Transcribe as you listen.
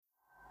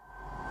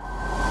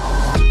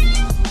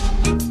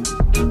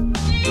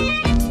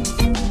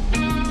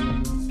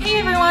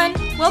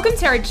Welcome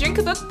to our Drink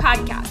a Book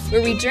podcast,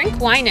 where we drink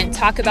wine and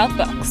talk about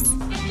books.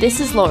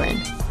 This is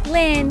Lauren.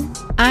 Lynn.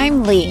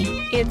 I'm Lee.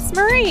 It's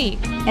Marie.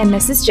 And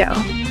this is Jo.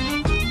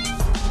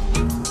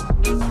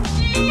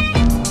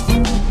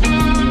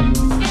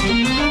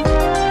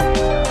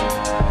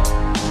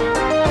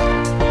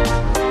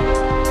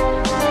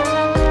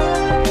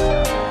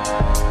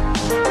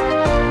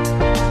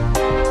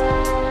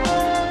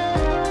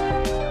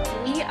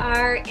 We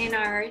are in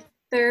our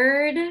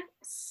third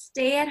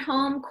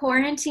stay-at-home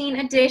quarantine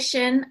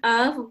edition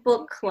of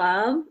Book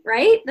Club,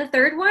 right? The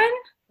third one?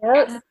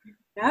 Yep.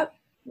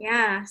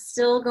 Yeah,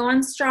 still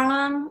going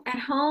strong at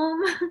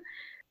home.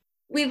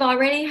 We've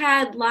already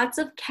had lots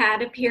of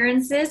cat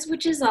appearances,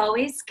 which is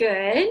always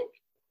good.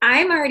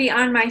 I'm already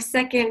on my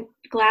second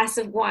glass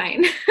of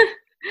wine.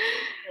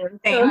 So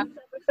this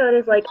episode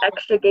is like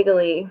extra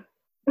giggly.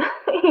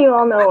 You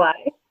all know why.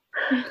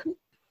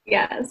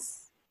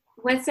 Yes.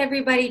 What's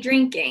everybody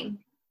drinking?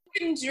 I've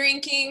been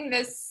drinking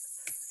the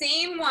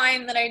same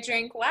wine that I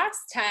drank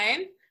last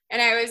time.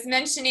 And I was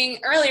mentioning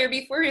earlier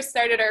before we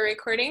started our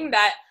recording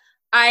that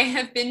I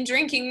have been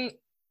drinking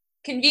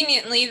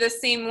conveniently the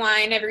same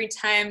wine every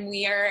time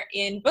we are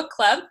in book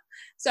club.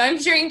 So I'm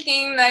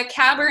drinking the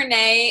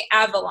Cabernet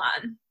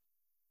Avalon.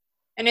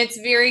 And it's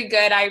very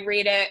good. I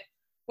rate it,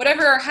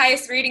 whatever our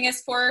highest rating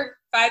is,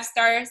 5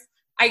 stars.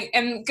 I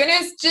am going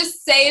to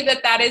just say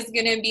that is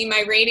going to be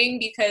my rating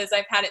because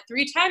I've had it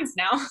 3 times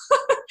now.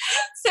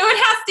 So it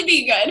has to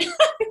be good.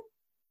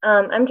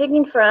 I'm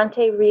drinking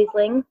Ferrante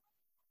Riesling,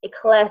 a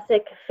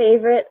classic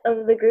favorite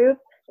of the group.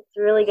 It's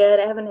really good.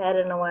 I haven't had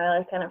it in a while.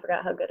 I kind of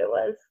forgot how good it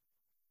was.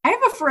 I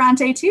have a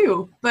Ferrante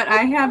too, but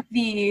I have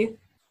the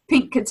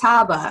Pink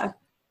Catawba,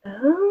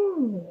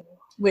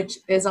 which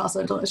is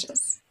also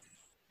delicious.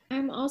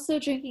 I'm also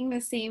drinking the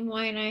same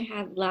wine I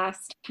had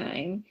last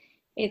time.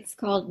 It's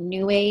called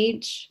New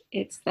Age.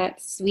 It's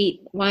that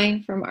sweet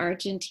wine from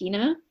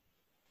Argentina.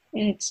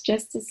 And it's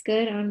just as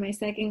good on my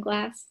second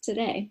glass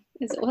today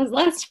as it was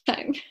last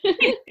time.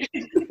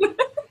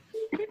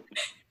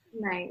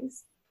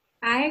 Nice.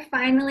 I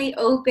finally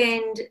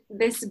opened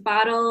this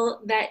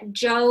bottle that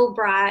Jo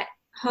brought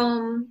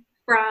home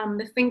from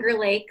the Finger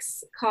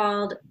Lakes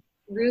called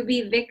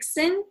Ruby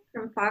Vixen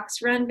from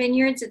Fox Run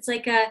Vineyards. It's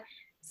like a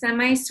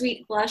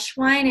semi-sweet blush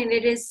wine, and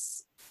it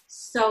is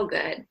so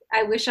good.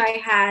 I wish I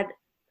had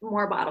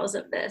more bottles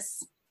of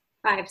this.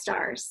 5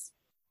 stars.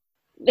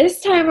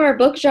 This time our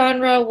book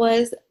genre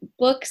was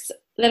books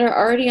that are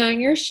already on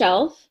your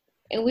shelf,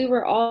 and we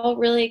were all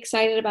really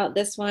excited about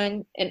this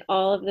one, and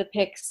all of the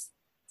picks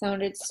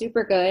sounded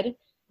super good.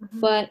 Mm-hmm.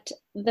 But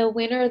the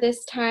winner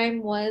this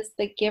time was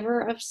The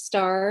Giver of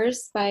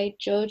Stars by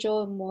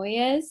Jojo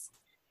Moyes,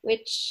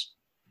 which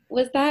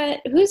was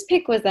that, whose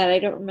pick was that? I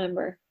don't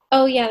remember.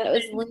 Oh yeah, that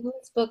was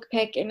Lynn's book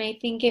pick, and I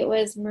think it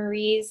was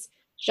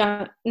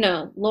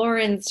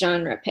Lauren's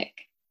genre pick.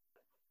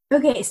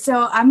 Okay,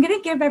 so I'm going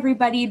to give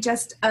everybody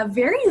just a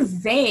very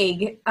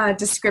vague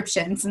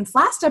description. Since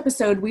last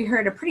episode, we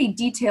heard a pretty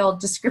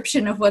detailed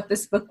description of what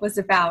this book was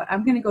about.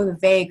 I'm going to go the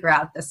vague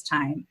route this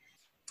time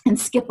and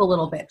skip a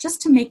little bit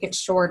just to make it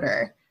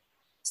shorter.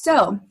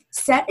 So,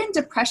 set in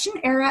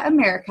Depression-era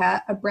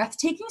America, a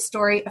breathtaking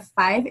story of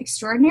 5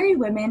 extraordinary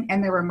women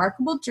and their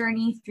remarkable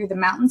journey through the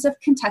mountains of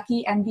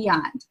Kentucky and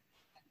beyond.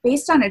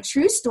 Based on a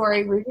true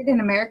story rooted in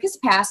America's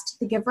past,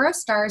 The Giver of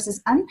Stars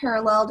is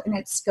unparalleled in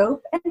its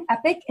scope and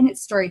epic in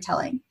its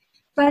storytelling.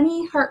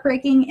 Funny,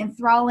 heartbreaking,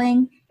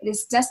 enthralling, it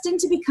is destined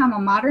to become a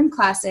modern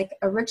classic,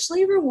 a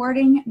richly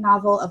rewarding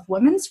novel of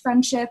women's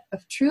friendship,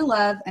 of true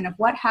love, and of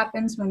what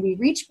happens when we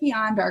reach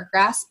beyond our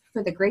grasp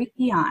for the great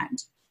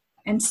beyond.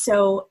 And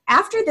so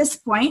after this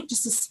point,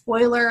 just a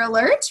spoiler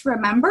alert,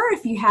 remember,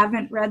 if you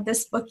haven't read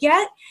this book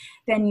yet,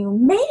 then you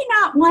may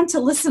not want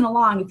to listen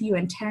along if you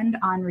intend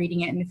on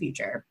reading it in the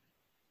future.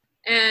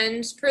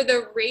 And for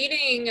the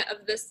rating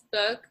of this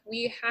book,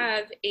 we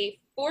have a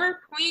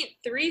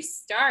 4.3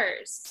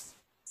 stars.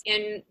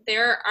 And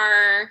there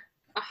are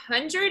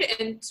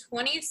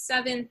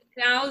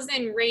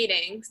 127,000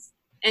 ratings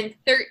and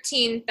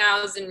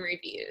 13,000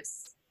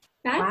 reviews.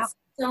 That's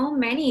so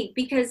many,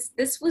 because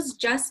this was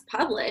just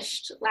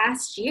published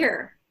last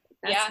year.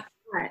 That's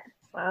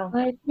Wow.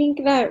 I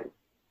think that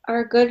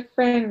our good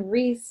friend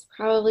Reese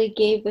probably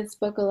gave this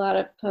book a lot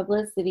of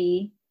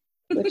publicity,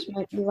 which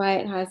might be why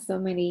it has so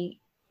many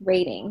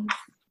ratings.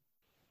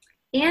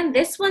 And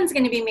this one's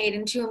going to be made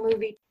into a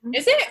movie.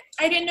 Is it?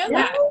 I didn't know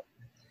that.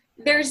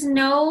 There's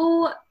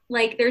no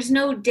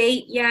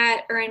date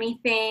yet or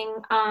anything,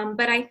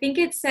 but I think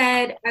it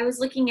said, I was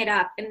looking it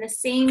up, and the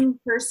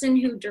same person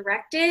who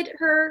directed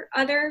her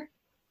other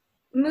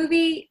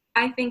movie,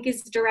 I think,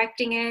 is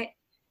directing it.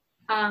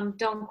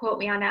 Don't quote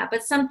me on that,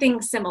 but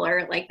something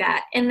similar like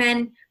that. And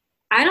then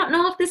I don't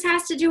know if this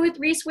has to do with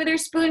Reese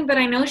Witherspoon, but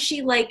I know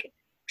she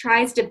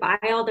tries to buy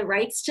all the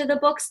rights to the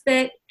books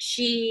that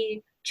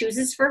she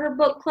chooses for her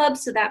book club,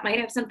 so that might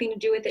have something to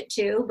do with it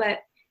too. But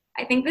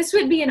I think this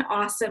would be an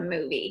awesome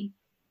movie.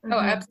 Oh,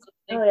 absolutely.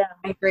 Oh, yeah.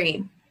 I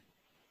agree.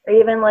 Or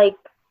even like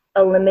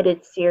a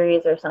limited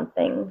series or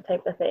something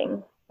type of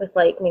thing with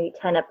like maybe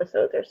 10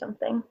 episodes or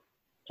something.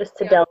 just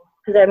to delve.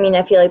 Because, I mean,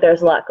 I feel like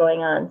there's a lot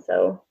going on,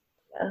 so,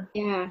 yeah.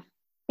 Yeah.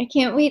 I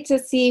can't wait to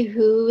see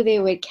who they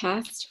would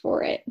cast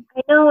for it.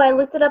 I know, I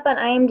looked it up on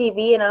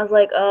IMDb, and I was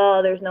like,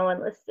 oh, there's no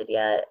one listed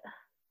yet.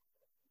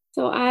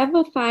 So I have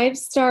a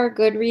 5-star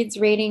Goodreads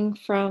rating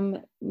from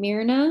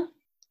Myrna.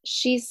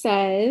 She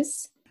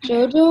says,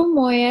 Jojo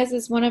Moyes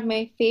is one of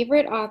my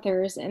favorite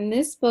authors, and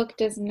this book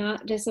does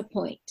not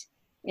disappoint.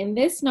 In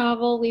this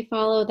novel, we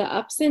follow the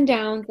ups and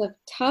downs of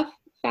tough,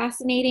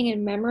 fascinating,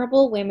 and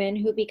memorable women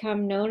who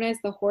become known as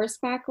the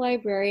horseback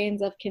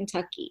librarians of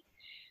Kentucky.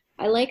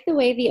 I like the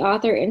way the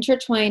author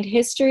intertwined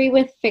history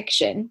with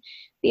fiction.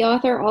 The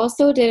author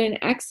also did an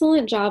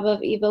excellent job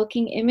of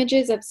evoking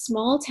images of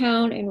small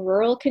town and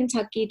rural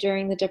Kentucky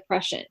during the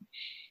Depression.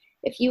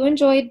 If you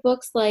enjoyed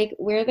books like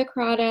Where the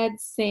Crawdads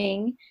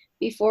Sing,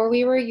 Before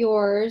We Were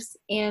Yours,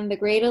 and The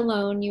Great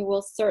Alone, you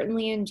will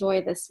certainly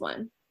enjoy this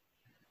one.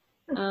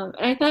 And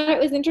I thought it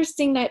was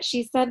interesting that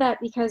she said that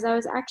because I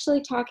was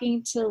actually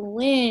talking to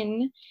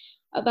Lynn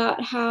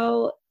about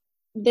how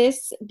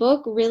this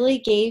book really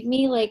gave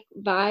me like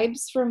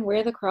vibes from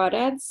Where the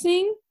Crawdads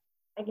Sing.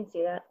 I can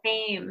see that.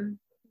 Same.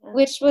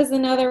 Which was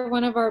another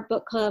one of our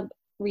book club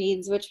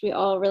reads, which we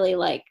all really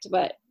liked,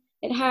 but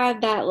it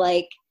had that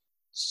like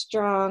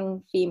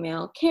strong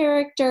female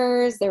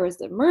characters. There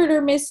was a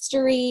murder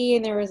mystery,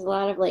 and there was a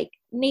lot of like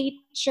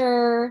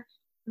nature.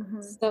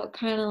 Mm-hmm. So it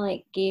kind of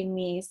like gave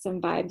me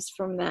some vibes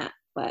from that.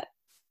 But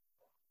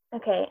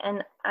okay,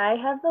 and I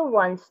have the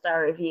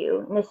 1-star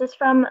review. And this is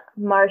from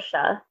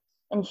Marsha,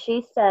 and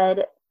she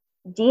said,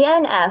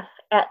 DNF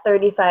at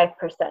 35%.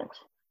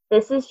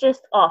 This is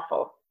just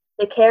awful.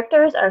 The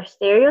characters are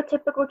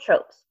stereotypical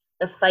tropes.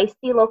 The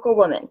feisty local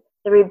woman,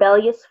 the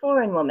rebellious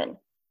foreign woman,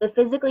 the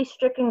physically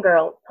stricken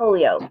girl,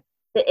 polio,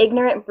 the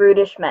ignorant,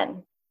 brutish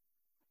men.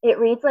 It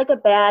reads like a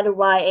bad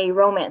YA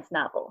romance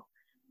novel.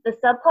 The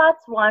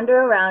subplots wander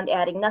around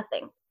adding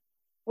nothing.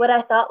 What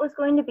I thought was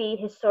going to be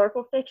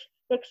historical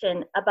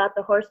fiction about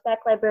the horseback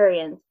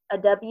librarians, a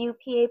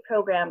WPA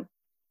program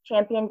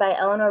championed by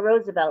Eleanor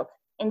Roosevelt,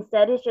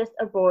 instead is just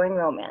a boring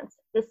romance.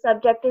 This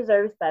subject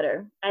deserves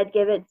better. I'd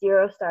give it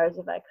 0 stars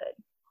if I could.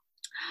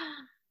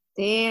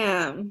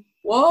 Damn.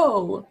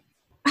 Whoa.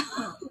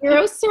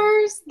 0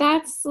 stars?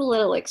 That's a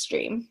little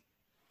extreme.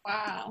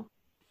 Wow.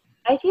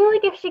 I feel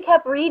like if she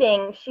kept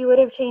reading, she would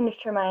have changed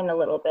her mind a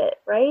little bit,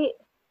 right?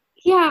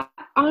 Yeah,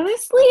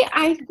 honestly,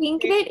 I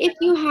think that if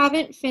you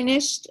haven't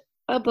finished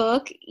a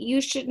book, you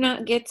should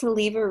not get to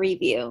leave a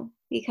review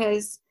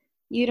because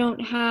you don't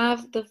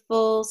have the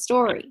full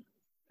story.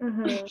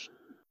 Mm-hmm.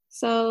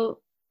 So,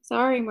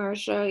 sorry,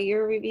 Marsha,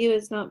 your review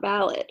is not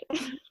valid.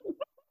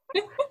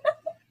 It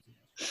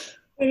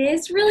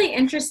is really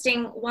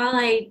interesting. While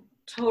I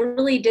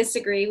totally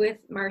disagree with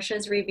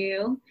Marsha's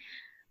review,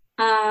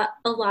 a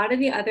lot of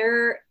the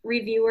other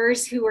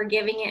reviewers who were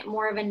giving it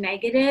more of a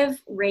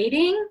negative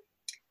rating,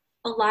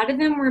 a lot of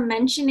them were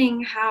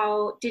mentioning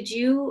how, did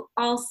you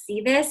all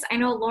see this? I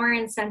know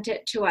Lauren sent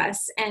it to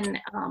us, and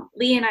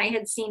Lee and I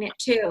had seen it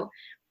too.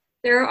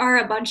 There are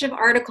a bunch of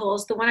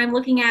articles. The one I'm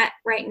looking at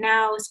right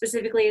now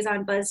specifically is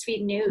on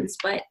BuzzFeed News,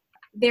 but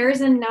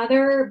there's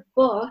another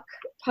book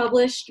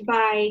published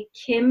by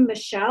Kim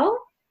Michelle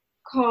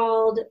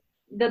called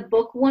The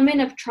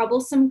Bookwoman of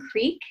Troublesome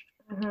Creek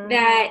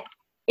that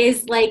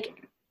is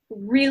like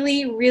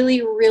really,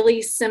 really,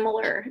 really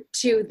similar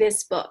to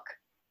this book.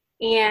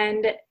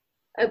 And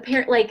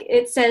apparently, like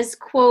it says,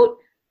 quote,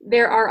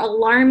 there are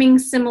alarming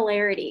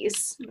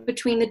similarities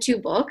between the two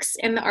books,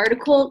 and the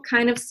article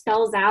kind of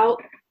spells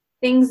out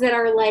things that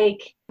are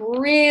like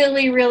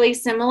really, really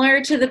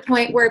similar to the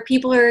point where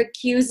people are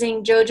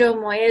accusing Jojo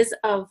Moyes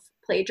of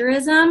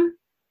plagiarism,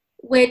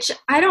 which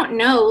I don't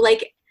know.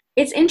 Like,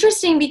 it's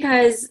interesting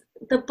because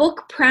the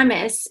book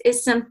premise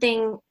is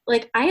something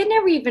like I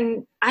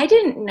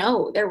didn't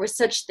know there was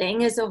such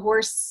thing as a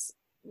horse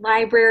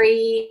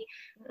library.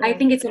 I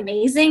think it's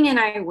amazing, and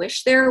I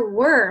wish there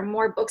were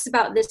more books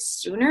about this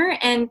sooner.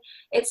 And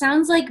it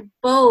sounds like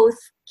both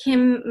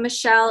Kim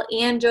Michelle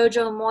and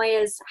Jojo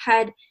Moyes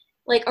had,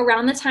 like,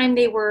 around the time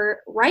they were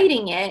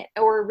writing it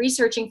or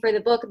researching for the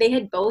book, they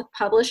had both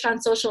published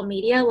on social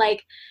media,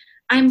 like,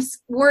 I'm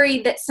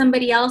worried that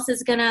somebody else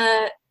is going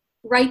to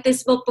write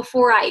this book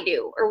before I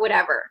do or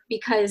whatever,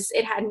 because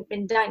it hadn't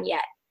been done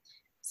yet.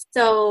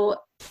 So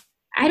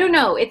I don't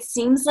know. It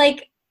seems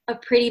like a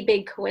pretty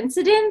big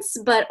coincidence,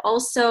 but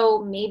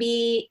also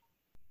maybe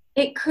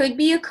it could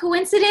be a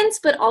coincidence,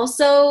 but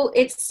also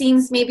it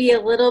seems maybe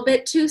a little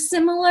bit too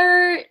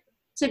similar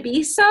to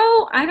be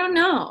so. I don't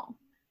know.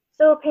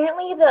 So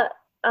apparently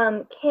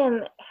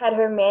Kim had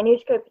her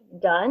manuscript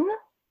done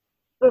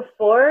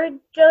before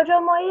Jojo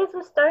Moyes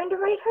was starting to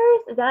write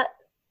hers. Is that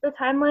the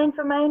timeline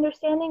from my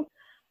understanding?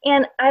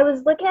 And I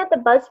was looking at the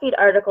BuzzFeed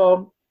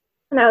article,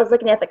 and I was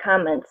looking at the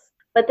comments,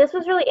 but this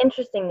was really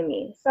interesting to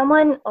me.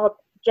 Someone,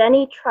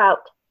 Jenny Trout,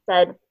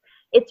 said,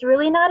 it's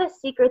really not a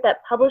secret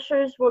that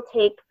publishers will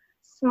take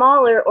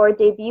smaller or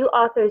debut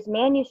authors'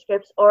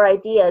 manuscripts or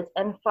ideas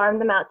and farm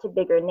them out to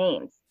bigger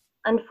names.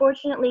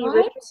 Unfortunately, What?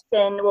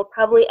 Richardson will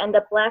probably end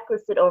up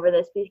blacklisted over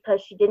this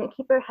because she didn't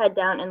keep her head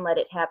down and let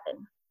it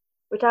happen.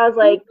 which I was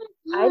like,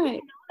 Oh I my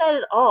didn't God. know that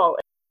at all.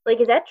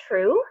 Like, is that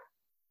true?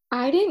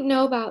 I didn't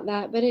know about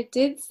that, but it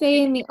did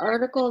say in the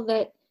article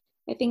that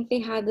I think they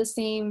had the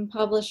same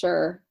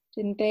publisher,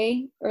 didn't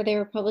they? Or they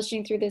were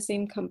publishing through the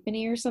same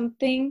company or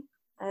something.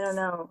 I don't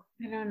know.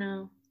 I don't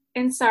know.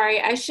 And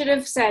sorry, I should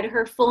have said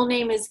her full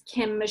name is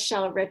Kim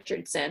Michelle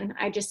Richardson.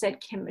 I just said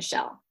Kim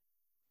Michelle.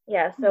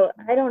 Yeah, so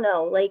I don't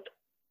know. Like,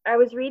 I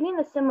was reading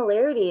the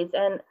similarities,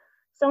 and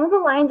some of the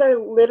lines are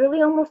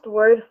literally almost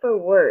word for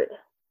word,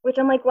 which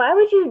I'm like, why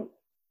would you,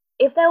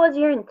 if that was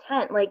your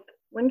intent, like,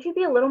 wouldn't you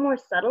be a little more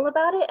subtle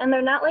about it? And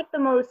they're not like the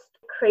most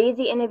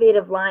crazy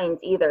innovative lines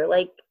either.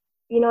 Like,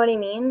 you know what I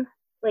mean?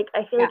 Like,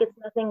 I feel like it's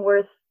nothing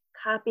worth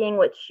copying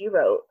what she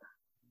wrote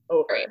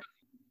over. Right.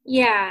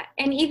 Yeah,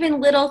 and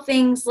even little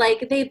things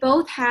like they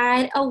both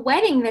had a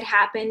wedding that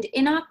happened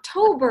in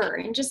October,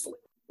 and just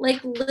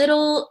like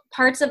little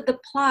parts of the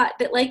plot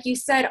that, like you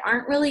said,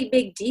 aren't really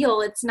big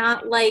deal. It's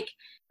not like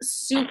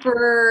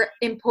super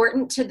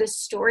important to the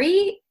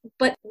story,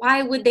 but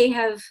why would they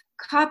have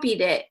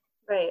copied it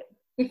Right.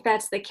 if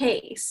that's the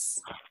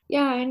case?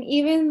 Yeah, and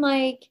even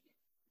like,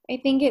 I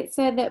think it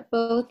said that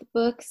both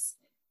books,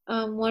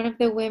 one of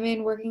the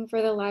women working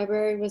for the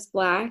library was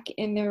Black,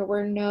 and there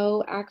were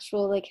no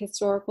actual like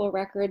historical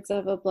records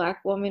of a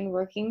Black woman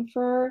working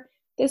for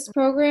this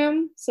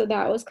program. So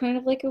that was kind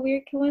of like a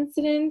weird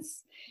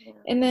coincidence. Yeah.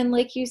 And then,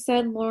 like you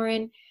said,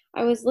 Lauren,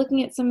 I was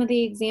looking at some of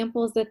the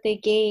examples that they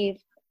gave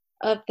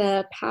of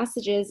the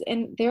passages,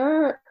 and there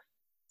are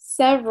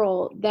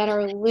several that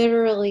are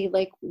literally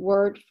like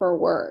word for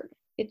word.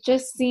 It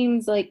just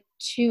seems like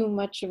too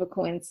much of a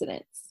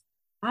coincidence.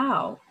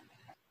 Wow.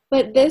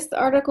 But this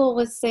article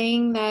was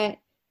saying that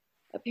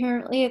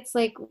apparently it's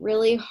like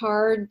really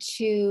hard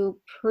to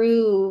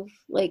prove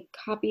like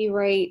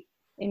copyright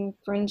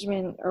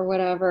infringement or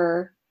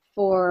whatever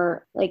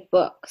for like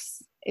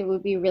books. It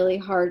would be really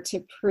hard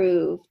to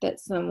prove that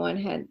someone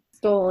had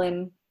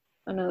stolen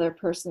another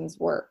person's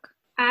work.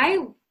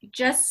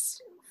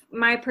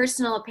 My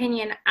personal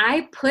opinion,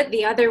 I put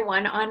the other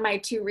one on my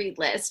to read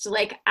list.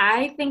 Like,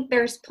 I think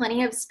there's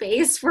plenty of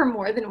space for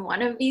more than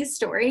one of these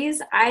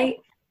stories.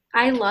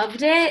 I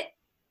loved it.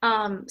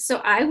 So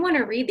I want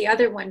to read the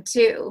other one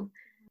too.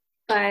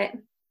 But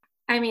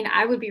I mean,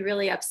 I would be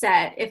really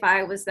upset if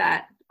I was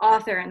that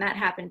author and that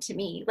happened to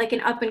me. Like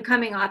an up and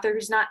coming author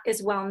who's not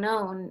as well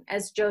known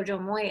as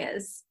Jojo Moy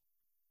is.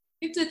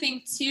 You have to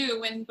think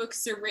too, when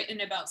books are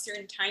written about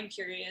certain time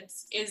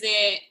periods, is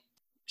it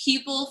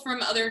people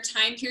from other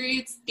time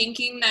periods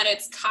thinking that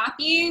it's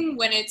copying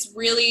when it's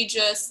really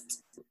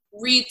just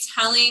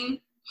retelling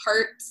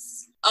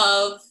parts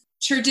of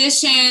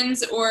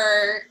traditions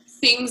or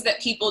things that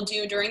people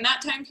do during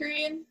that time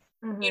period?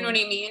 Mm-hmm. You know what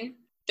I mean?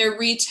 They're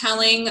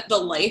retelling the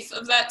life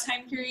of that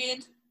time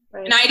period.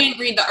 Right. And I didn't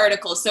read the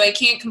article, so I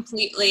can't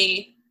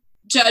completely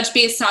judge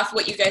based off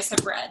what you guys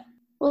have read.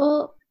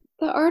 Well,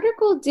 the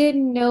article did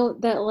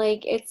note that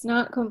like it's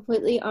not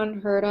completely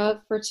unheard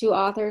of for two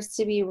authors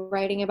to be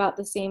writing about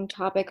the same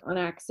topic on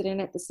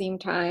accident at the same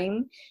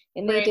time.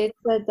 And they Right. did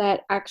said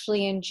that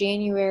actually in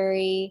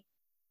January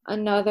of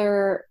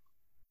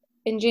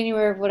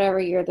whatever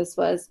year this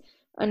was,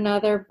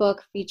 another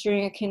book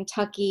featuring a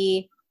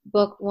Kentucky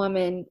book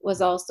woman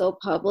was also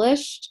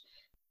published.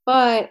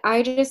 But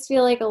I just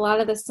feel like a lot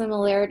of the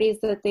similarities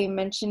that they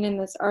mentioned in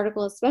this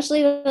article,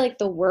 especially like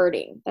the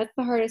wording, that's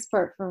the hardest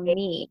part for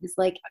me, is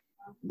like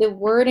the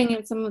wording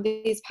in some of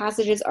these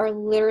passages are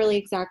literally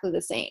exactly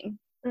the same.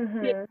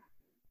 Mm-hmm.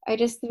 I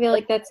just feel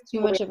like that's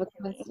too much of a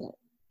coincidence.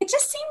 It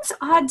just seems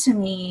odd to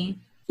me,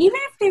 even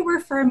if they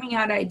were firming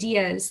out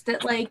ideas,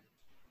 that like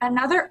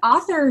another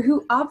author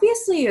who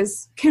obviously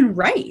can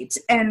write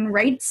and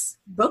writes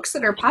books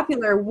that are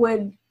popular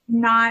would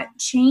not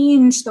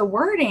change the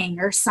wording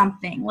or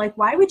something. Like,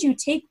 why would you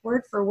take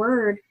word for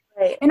word?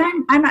 Right. And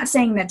I'm not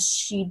saying that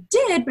she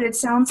did, but it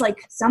sounds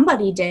like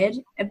somebody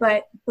did.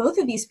 But both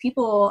of these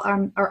people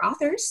are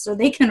authors, so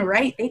they can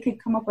write. They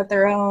could come up with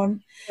their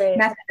own Right.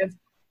 method of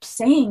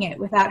saying it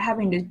without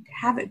having to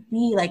have it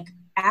be like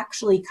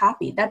actually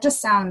copied. That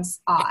just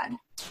sounds odd.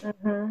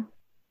 Mm-hmm.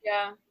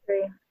 Yeah.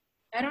 Agree.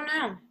 I don't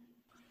know.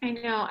 I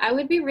know. I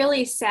would be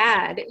really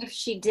sad if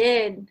she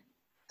did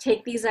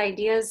take these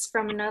ideas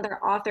from another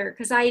author,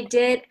 because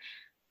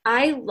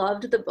I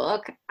loved the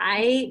book.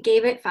 I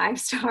gave it 5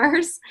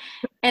 stars,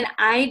 and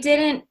I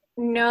didn't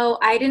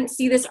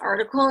see this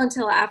article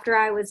until after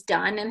I was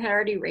done and had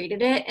already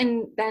rated it,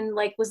 and then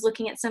like was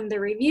looking at some of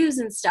the reviews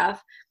and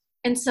stuff.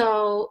 And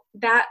so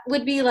that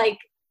would be like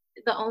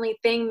the only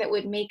thing that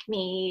would make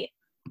me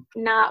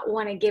not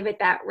want to give it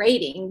that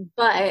rating.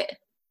 But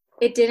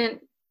it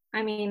didn't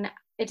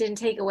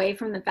take away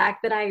from the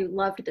fact that I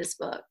loved this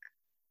book.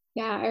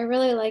 Yeah, I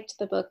really liked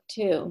the book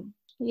too.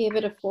 I gave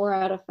it a 4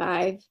 out of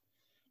 5.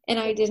 And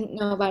I didn't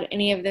know about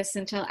any of this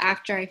until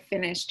after I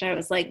finished. I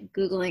was like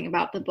Googling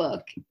about the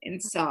book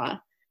and saw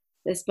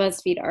this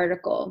BuzzFeed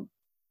article.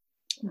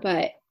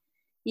 But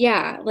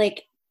yeah,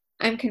 like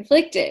I'm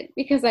conflicted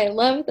because I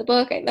loved the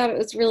book. I thought it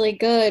was really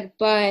good,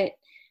 but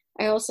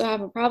I also have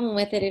a problem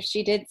with it if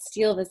she did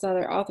steal this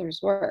other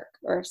author's work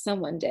or if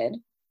someone did.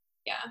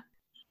 Yeah.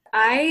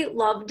 I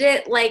loved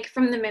it, like,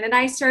 from the minute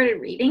I started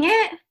reading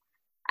it.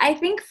 I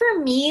think for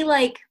me,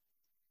 like,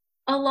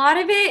 a lot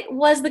of it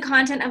was the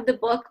content of the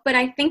book, but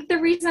I think the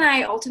reason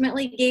I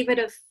ultimately gave it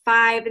a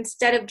 5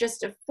 instead of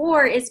just a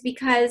 4 is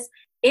because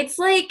it's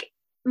like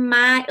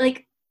my,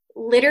 like,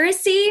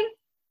 literacy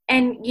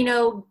and, you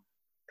know,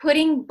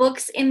 putting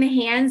books in the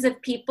hands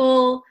of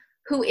people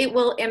who it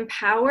will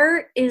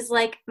empower is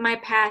like my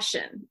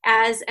passion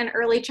as an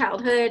early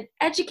childhood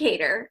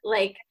educator,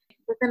 like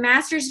with a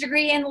master's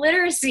degree in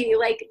literacy.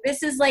 Like,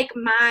 this is like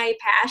my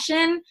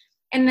passion.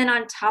 And then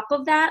on top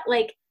of that,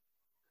 like,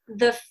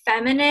 the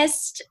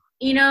feminist,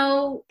 you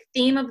know,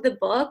 theme of the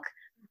book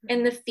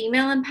and the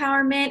female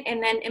empowerment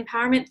and then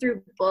empowerment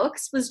through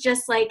books was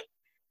just like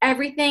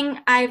everything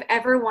I've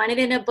ever wanted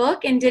in a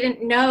book and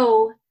didn't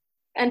know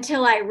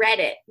until I read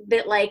it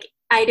that, like,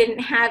 I didn't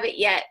have it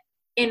yet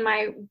in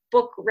my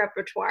book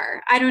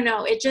repertoire. I don't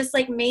know. It just,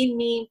 like, made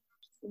me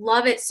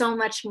love it so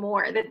much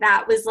more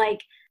that was, like,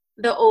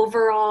 the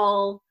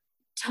overall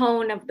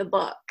tone of the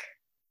book.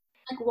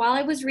 Like, while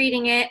I was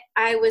reading it,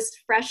 I was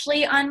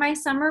freshly on my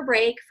summer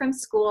break from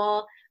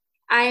school.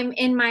 I'm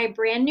in my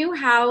brand new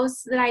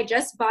house that I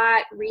just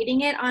bought,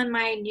 reading it on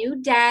my new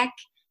deck,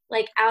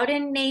 like, out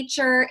in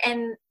nature,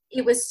 and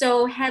it was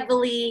so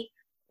heavily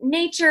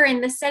nature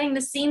and the setting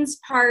the scenes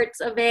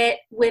parts of it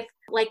with,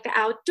 like, the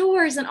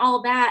outdoors and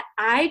all that.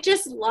 I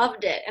just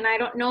loved it. And I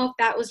don't know if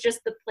that was just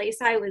the place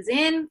I was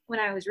in when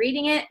I was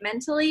reading it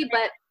mentally,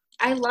 but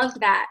I loved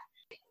that.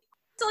 I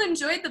still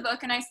enjoyed the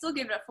book, and I still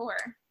give it a 4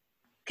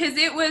 because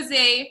it was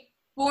a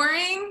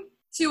boring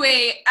to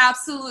a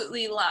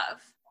absolutely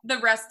love the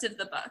rest of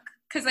the book,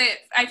 because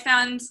I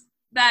found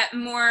that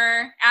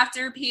more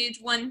after page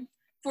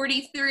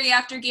 143,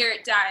 after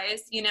Garrett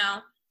dies, you know,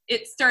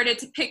 it started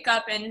to pick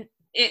up and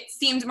it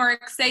seemed more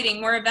exciting.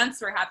 More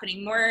events were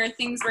happening, more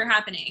things were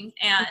happening,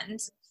 and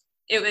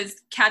it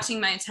was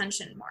catching my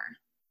attention more.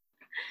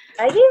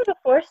 I gave it a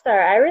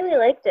 4-star. I really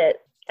liked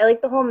it. I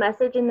liked the whole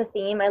message and the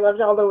theme. I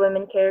loved all the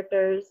women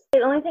characters.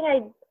 The only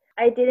thing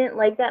I didn't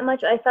like that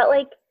much, I felt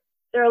like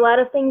there are a lot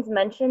of things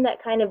mentioned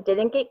that kind of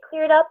didn't get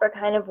cleared up or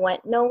kind of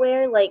went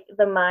nowhere, like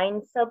the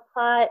mine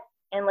subplot.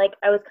 And, like,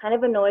 I was kind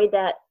of annoyed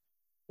that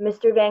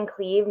Mr. Van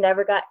Cleve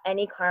never got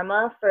any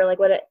karma for, like,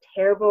 what a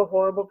terrible,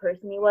 horrible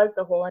person he was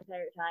the whole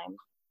entire time.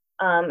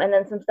 And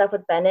then some stuff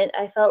with Bennett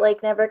I felt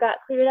like never got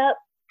cleared up.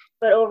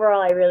 But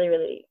overall, I really,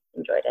 really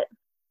enjoyed it.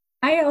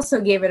 I also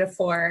gave it a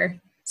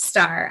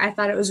 4-star. I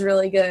thought it was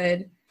really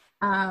good.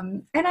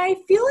 And I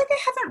feel like I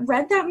haven't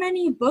read that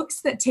many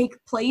books that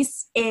take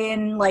place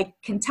in, like,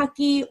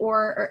 Kentucky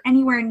or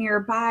anywhere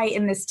nearby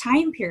in this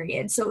time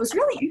period. So it was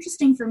really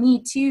interesting for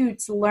me, too,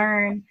 to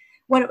learn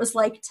what it was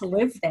like to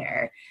live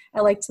there.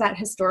 I liked that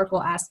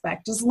historical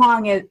aspect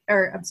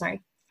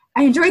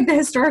I enjoyed the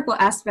historical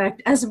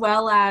aspect as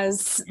well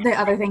as the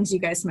other things you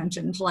guys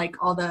mentioned, like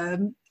all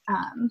the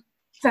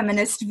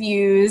feminist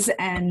views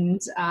and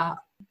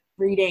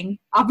reading,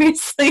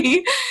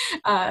 obviously.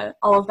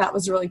 All of that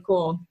was really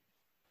cool.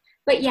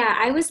 But yeah,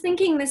 I was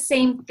thinking the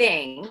same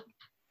thing.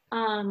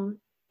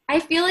 I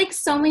feel like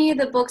so many of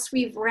the books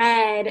we've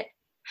read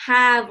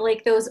have,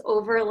 like, those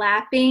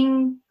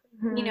overlapping,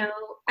 you know,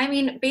 I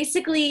mean,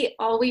 basically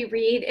all we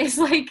read is,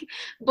 like,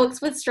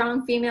 books with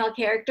strong female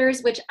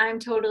characters, which I'm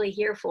totally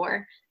here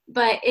for.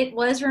 But it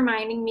was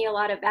reminding me a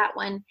lot of that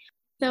one.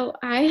 So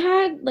I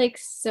had, like,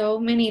 so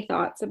many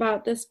thoughts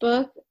about this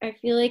book. I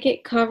feel like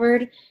it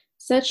covered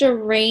such a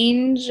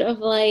range of,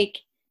 like,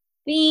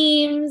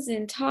 themes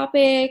and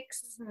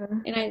topics,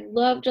 and I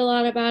loved a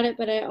lot about it,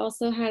 but I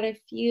also had a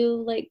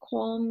few, like,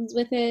 qualms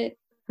with it.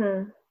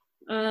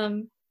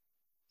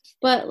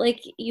 But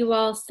like you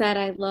all said,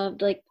 I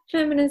loved, like, the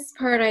feminist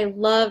part. I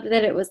loved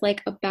that it was,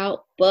 like,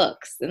 about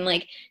books and,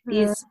 like,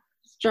 these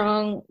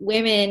strong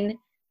women,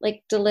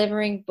 like,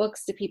 delivering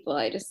books to people.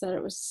 I just thought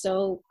it was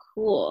so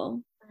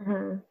cool.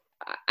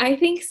 I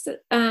think,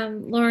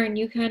 Lauren,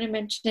 you kind of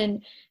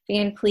mentioned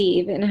Van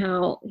Cleve and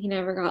how he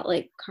never got,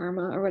 like,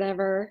 karma or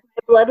whatever.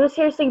 My blood was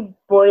seriously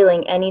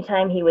boiling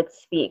anytime he would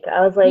speak.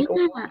 I was like,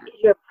 what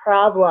is your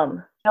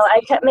problem? You know,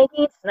 I kept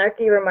making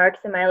snarky remarks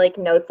in my, like,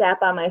 notes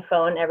app on my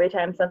phone every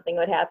time something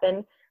would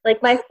happen.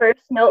 Like, my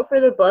first note for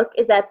the book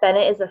is that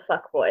Bennett is a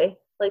fuckboy.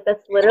 Like,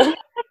 that's literally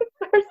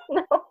my first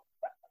note.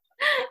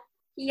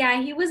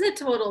 Yeah, he was a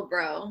total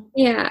bro.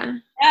 Yeah.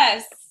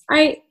 Yes.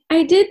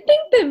 I did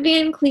think that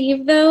Van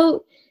Cleve,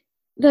 though,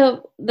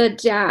 the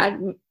dad,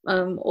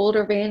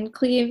 older Van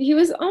Cleve, he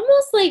was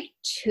almost, like,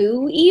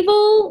 too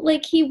evil.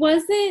 Like,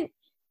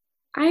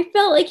 I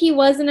felt like he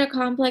wasn't a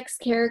complex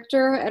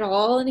character at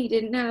all, and he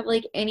didn't have,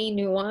 like, any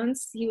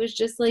nuance. He was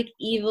just, like,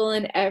 evil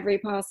in every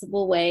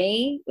possible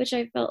way, which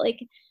I felt like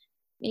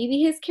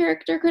maybe his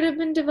character could have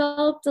been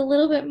developed a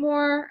little bit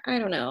more. I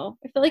don't know.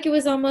 I felt like it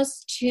was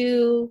almost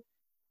too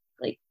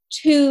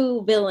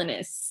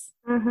villainous.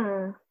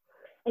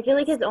 I feel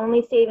like his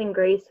only saving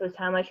grace was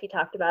how much he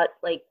talked about,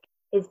 like,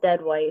 his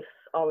dead wife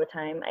all the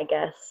time, I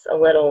guess, a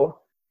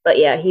little. But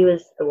yeah, he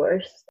was the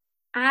worst.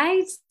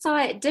 I saw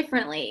it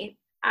differently.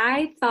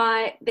 I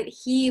thought that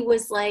he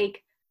was,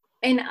 like,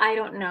 and I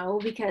don't know,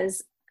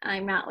 because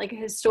I'm not like a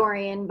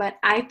historian, but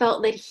I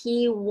felt that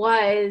he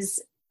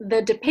was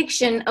the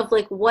depiction of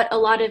like what a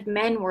lot of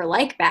men were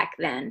like back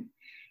then.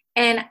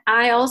 And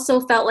I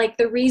also felt like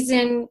the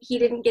reason he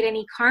didn't get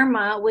any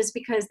karma was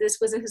because this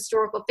was a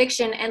historical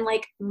fiction, and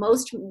like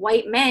most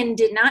white men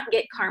did not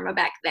get karma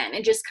back then.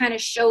 It just kind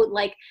of showed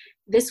like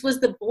this was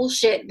the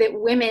bullshit that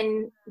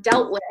women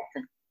dealt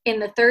with in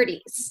the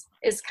 30s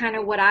is kind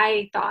of what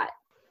I thought.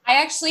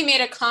 I actually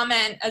made a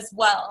comment as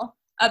well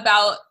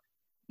about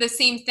the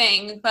same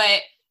thing, but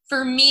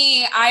for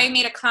me, I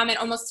made a comment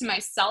almost to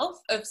myself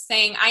of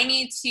saying I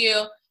need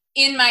to,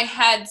 in my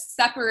head,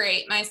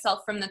 separate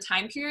myself from the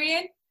time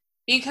period,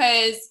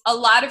 because a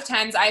lot of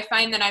times I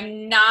find that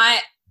I'm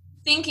not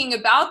thinking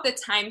about the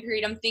time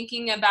period. I'm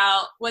thinking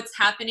about what's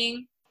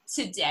happening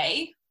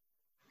today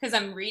because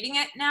I'm reading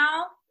it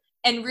now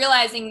and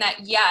realizing that,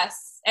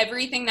 yes,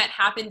 everything that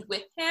happened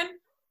with him,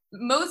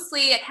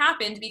 mostly it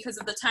happened because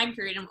of the time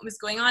period and what was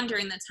going on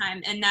during the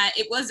time, and that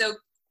it was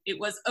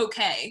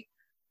okay,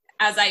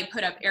 as I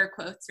put up air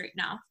quotes right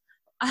now,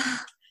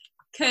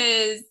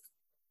 because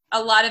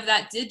a lot of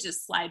that did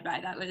just slide by.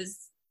 That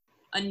was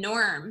a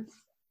norm.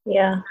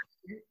 Yeah.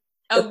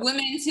 A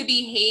woman to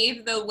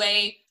behave the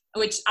way,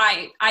 which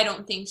I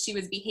don't think she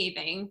was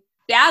behaving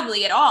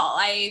badly at all.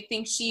 I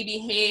think she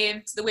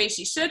behaved the way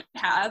she should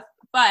have,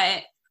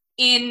 but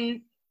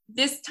in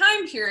this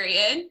time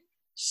period,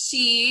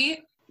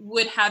 she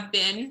would have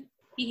been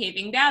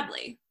behaving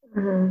badly,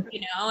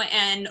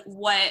 and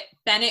what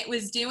Bennett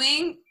was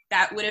doing,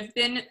 that would have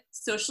been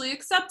socially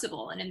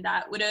acceptable, and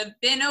that would have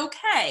been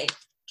okay.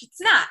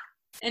 It's not,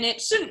 and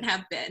it shouldn't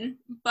have been,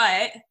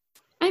 but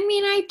I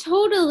mean, I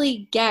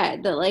totally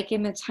get that, like,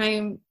 in the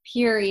time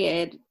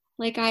period,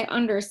 like, I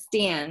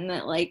understand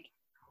that, like,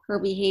 her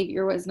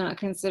behavior was not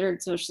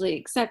considered socially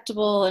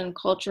acceptable, and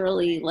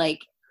culturally, like,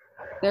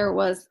 there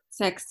was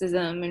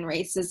sexism and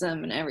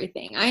racism and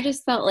everything. I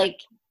just felt like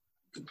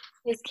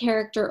his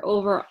character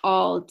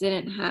overall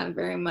didn't have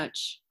very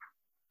much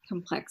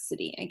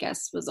complexity, I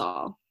guess, was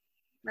all.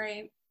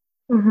 right.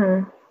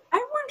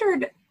 I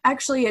wondered,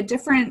 actually, I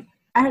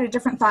had a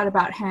different thought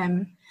about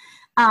him.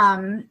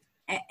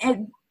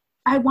 And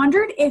I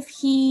wondered if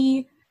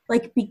he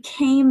like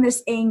became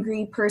this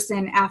angry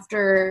person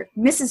after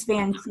Mrs.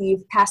 Van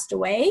Cleve passed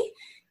away,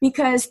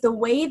 because the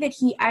way that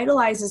he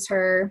idolizes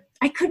her,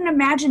 I couldn't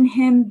imagine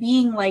him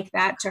being like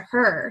that to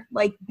her,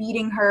 like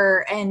beating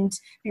her and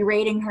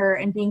berating her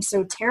and being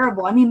so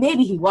terrible. I mean,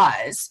 maybe he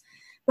was,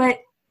 but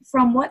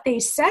from what they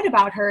said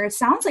about her, it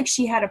sounds like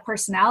she had a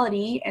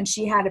personality and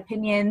she had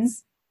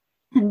opinions,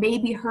 and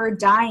maybe her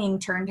dying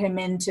turned him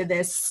into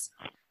this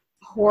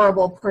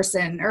horrible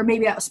person, or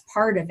maybe that was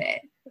part of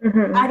it.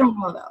 I don't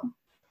know though.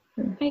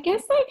 I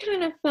guess I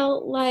kind of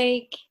felt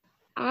like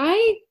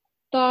I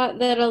thought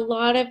that a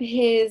lot of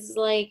his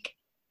like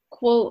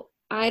quote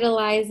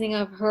idolizing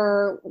of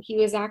her, he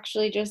was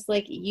actually just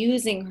like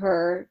using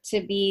her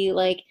to be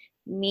like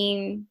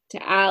mean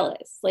to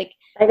Alice. Like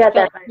I got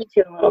that vibe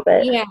too a little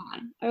bit. Yeah,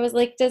 I was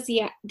like, did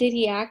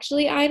he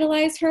actually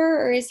idolize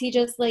her, or is he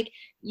just like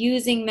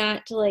using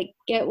that to like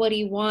get what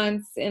he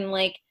wants and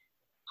like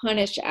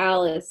punish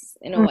Alice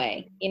in a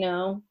way, you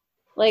know?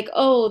 Like,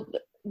 oh,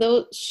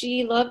 though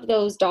she loved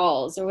those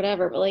dolls or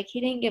whatever, but like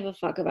he didn't give a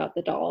fuck about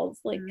the dolls.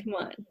 Like, come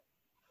on.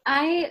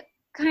 I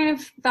kind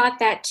of thought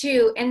that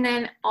too. And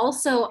then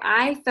also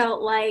I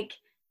felt like,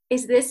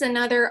 is this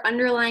another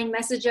underlying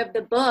message of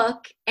the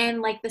book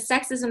and like the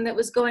sexism that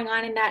was going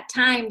on in that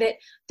time, that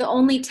the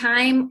only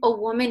time a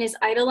woman is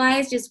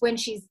idolized is when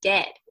she's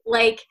dead?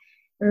 Like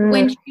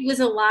when she was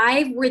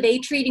alive, were they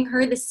treating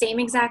her the same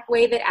exact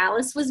way that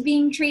Alice was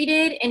being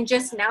treated? And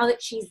just now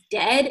that she's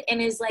dead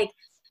and is like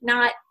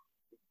not,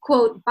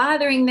 quote,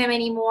 bothering them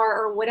anymore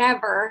or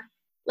whatever,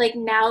 like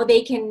now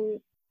they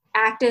can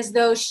act as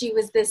though she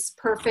was this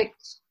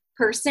perfect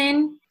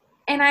person.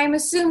 And I'm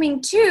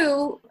assuming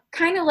too,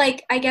 kind of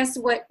like, I guess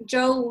what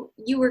Joe,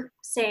 you were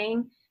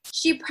saying,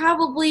 she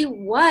probably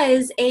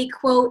was a,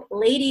 quote,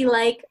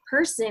 ladylike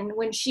person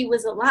when she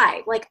was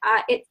alive. Like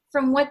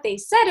from what they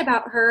said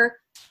about her,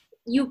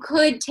 you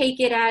could take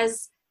it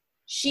as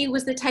she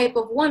was the type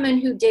of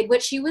woman who did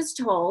what she was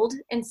told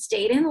and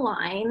stayed in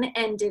line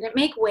and didn't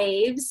make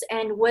waves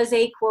and was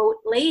a, quote,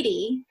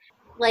 lady.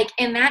 Like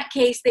in that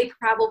case, they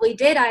probably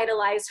did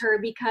idolize her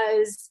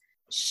because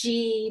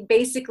she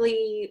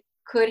basically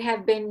could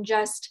have been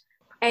just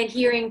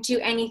adhering to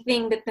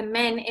anything that the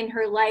men in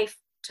her life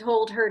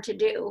told her to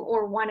do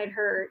or wanted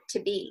her to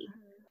be.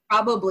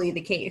 Probably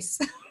the case.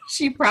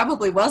 She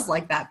probably was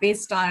like that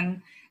based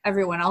on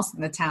everyone else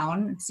in the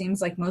town. It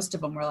seems like most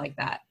of them were like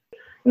that.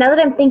 Now that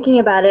I'm thinking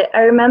about it,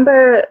 I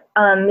remember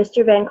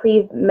Mr. Van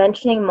Cleve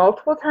mentioning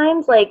multiple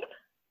times, like,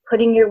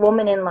 putting your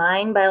woman in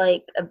line by,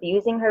 like,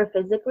 abusing her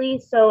physically.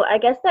 So I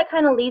guess that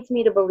kind of leads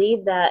me to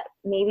believe that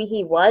maybe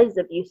he was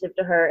abusive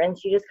to her and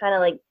she just kind of,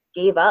 like,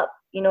 gave up.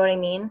 You know what I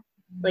mean?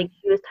 Like,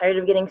 she was tired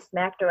of getting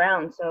smacked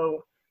around,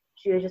 so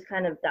she was just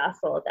kind of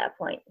docile at that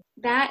point.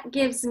 That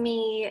gives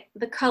me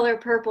the Color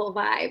Purple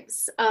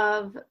vibes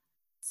of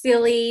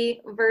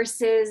Silly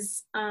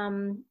versus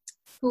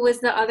who was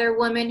the other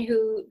woman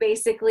who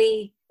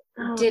basically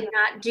did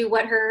not do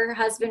what her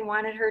husband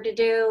wanted her to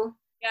do.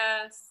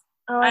 Yes.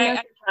 Oh, I know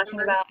what you're talking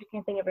remember. about. I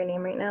can't think of her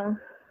name right now.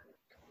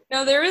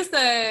 No, there was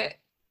a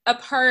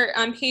part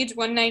on page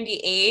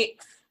 198.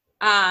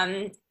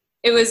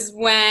 It was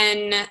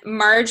when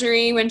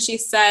Marjorie, when she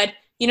said,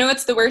 you know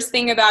what's the worst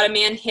thing about a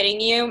man hitting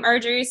you,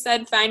 Marjorie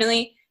said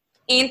finally,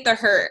 ain't the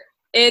hurt.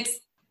 It's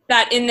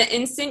that in the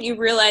instant you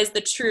realize the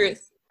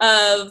truth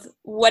of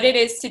what it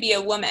is to be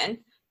a woman,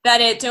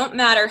 that it don't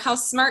matter how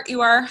smart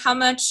you are, how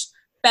much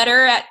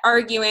better at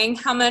arguing,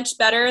 how much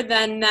better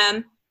than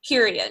them,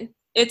 period.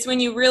 It's when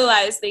you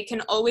realize they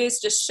can always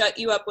just shut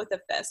you up with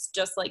a fist,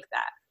 just like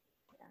that.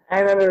 I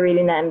remember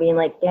reading that and being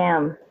like,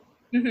 damn.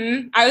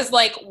 I was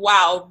like,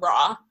 wow,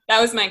 raw.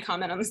 That was my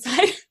comment on the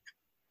side.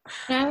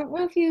 I don't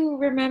know if you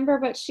remember,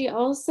 but she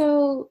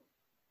also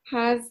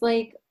has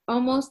like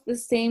almost the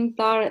same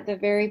thought at the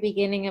very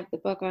beginning of the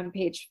book on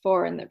page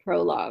 4 in the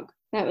prologue.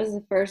 That was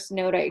the first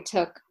note I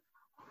took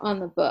on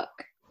the book,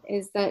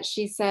 is that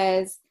she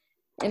says,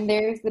 and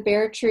there's the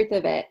bare truth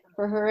of it,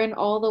 for her and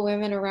all the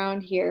women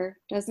around here,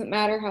 doesn't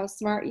matter how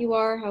smart you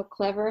are, how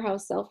clever, how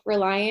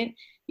self-reliant,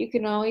 you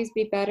can always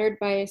be bettered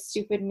by a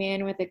stupid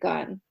man with a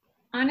gun.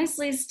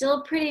 Honestly,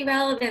 still pretty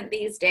relevant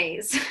these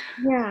days.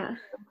 Yeah.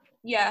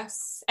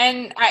 Yes.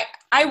 And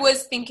I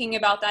was thinking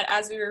about that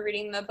as we were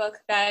reading the book,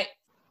 that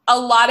a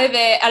lot of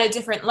it at a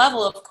different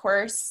level, of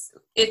course,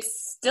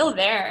 it's still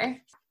there.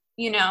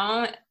 You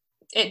know,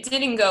 it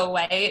didn't go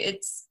away.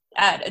 It's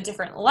at a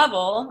different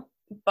level,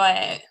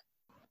 but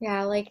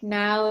Yeah, like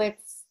now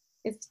it's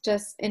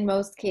just in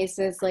most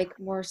cases like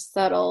more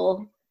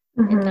subtle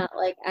Mm-hmm. and not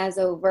like as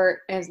overt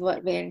as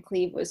what Van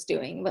Cleve was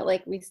doing, but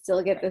like we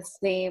still get the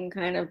same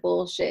kind of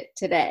bullshit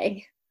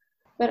today.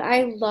 But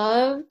I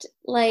loved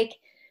like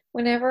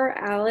whenever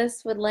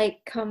Alice would like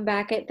come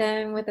back at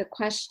them with a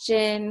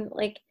question,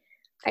 like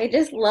I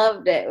just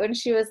loved it when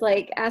she was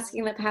like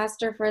asking the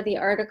pastor for the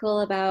article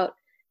about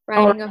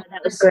riding a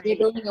that was horse, great.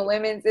 jiggling a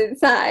women's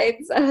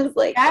insides. I was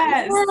like,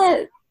 Yes.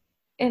 yes.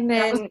 And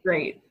That was then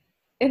great.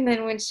 and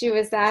then when she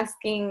was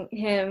asking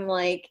him,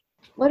 like,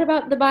 what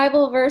about the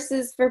Bible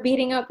verses for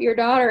beating up your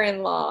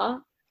daughter-in-law?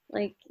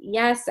 Like,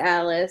 yes,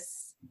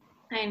 Alice.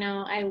 I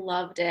know, I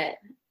loved it.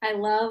 I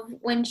love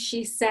when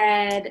she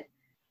said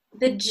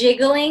the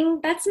jiggling,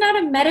 that's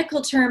not a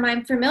medical term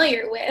I'm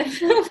familiar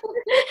with.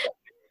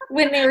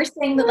 When they were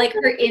saying that like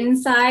her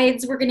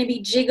insides were going to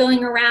be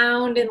jiggling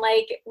around and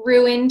like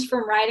ruined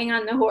from riding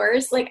on the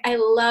horse. Like I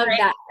love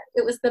that.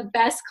 It was the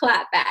best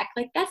clap back.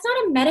 Like that's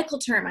not a medical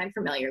term I'm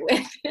familiar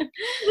with.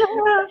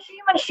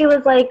 She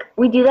was like,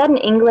 we do that in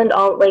England.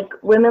 All like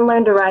women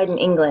learn to ride in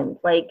England.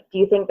 Like, do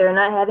you think they're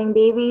not having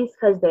babies?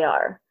 Because they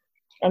are.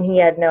 And he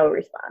had no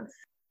response.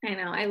 I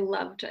know. I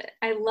loved it.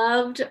 I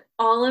loved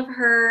all of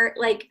her,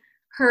 like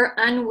her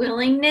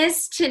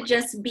unwillingness to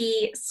just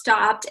be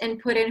stopped and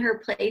put in her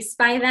place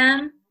by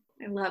them.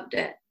 I loved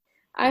it.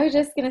 I was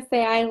just going to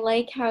say, I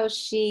like how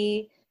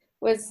she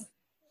was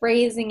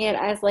phrasing it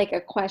as like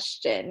a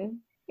question.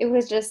 It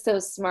was just so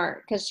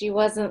smart because she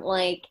wasn't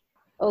like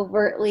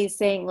overtly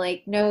saying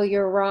like, no,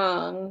 you're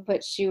wrong,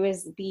 but she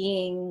was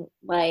being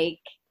like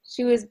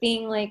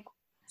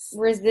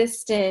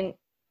resistant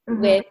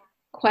with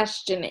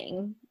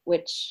questioning,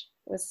 which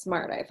was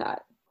smart, I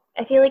thought.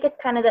 I feel like it's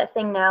kind of that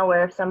thing now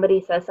where if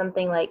somebody says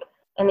something like,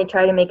 and they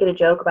try to make it a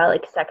joke about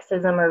like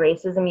sexism or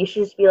racism, you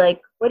should just be like,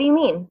 what do you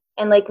mean?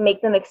 And like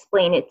make them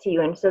explain it to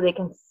you, and so they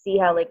can see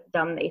how like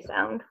dumb they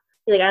sound.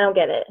 You're like, I don't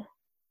get it.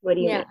 What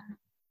do you mean?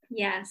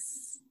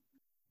 Yes.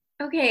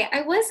 Okay,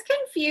 I was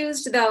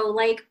confused though.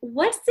 Like,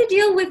 what's the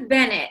deal with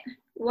Bennett?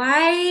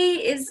 Why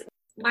is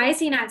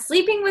he not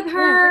sleeping with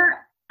her?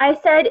 I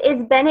said,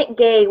 is Bennett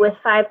gay with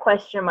 5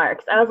 question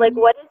marks? I was like,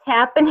 what is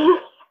happening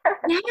here?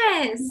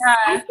 Yes.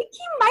 I think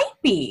he might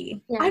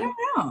be. Yeah. I don't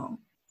know.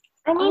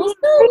 I mean, Also,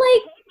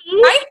 like,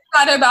 I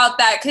thought about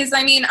that because,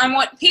 I mean, on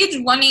what page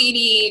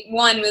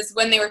 181 was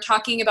when they were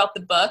talking about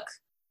the book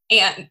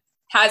and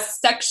has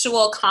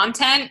sexual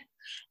content.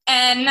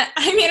 And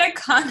I made a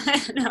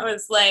comment and I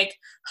was like,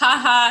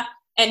 haha,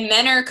 and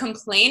men are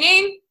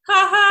complaining?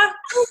 Haha.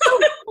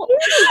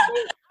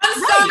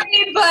 I'm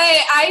sorry, but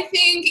I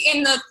think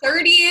in the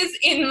 30s,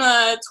 in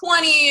the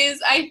 20s,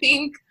 I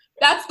think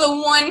that's the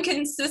one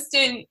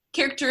consistent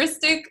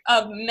characteristic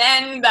of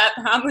men that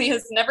probably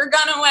has never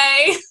gone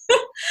away.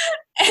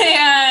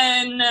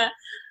 And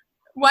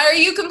why are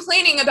you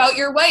complaining about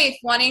your wife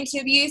wanting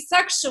to be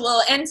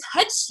sexual and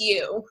touch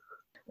you?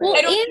 Well,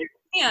 I don't and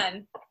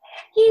understand.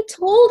 he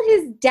told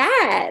his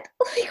dad.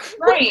 Like,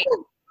 Right.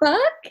 what the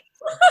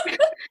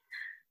fuck?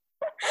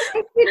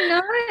 I did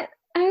not.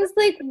 I was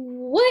like,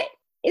 what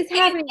is Hey,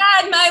 happening?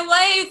 Dad, my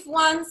wife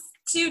wants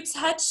to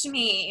touch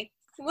me.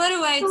 What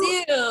do I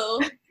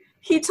do?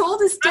 He told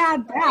his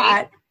dad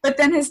that, but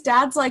then his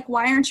dad's like,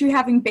 why aren't you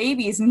having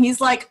babies? And he's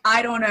like,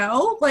 I don't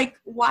know. Like,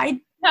 why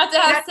Have to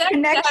have that sex.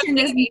 connection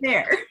to have isn't babies.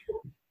 there?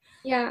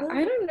 Yeah,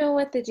 I don't know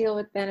what the deal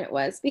with Bennett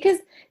was, because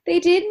they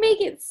did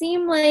make it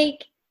seem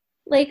like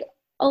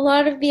a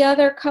lot of the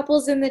other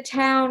couples in the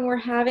town were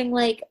having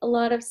like a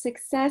lot of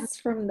success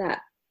from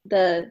that,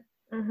 the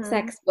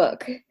sex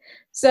book.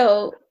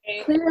 So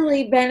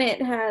clearly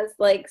Bennett has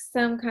like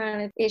some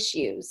kind of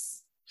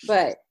issues,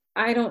 but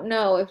I don't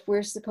know if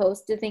we're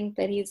supposed to think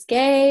that he's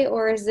gay,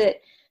 or is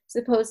it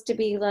supposed to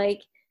be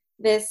like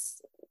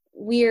this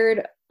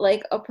weird,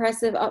 like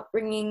oppressive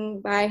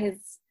upbringing by his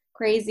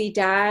crazy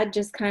dad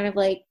just kind of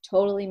like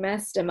totally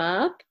messed him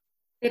up.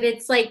 That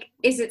it's like,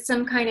 is it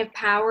some kind of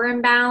power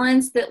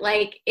imbalance that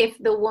like if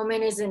the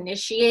woman is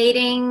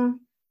initiating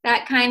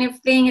that kind of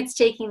thing, it's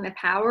taking the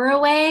power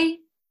away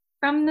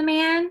from the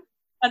man?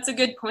 That's a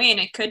good point.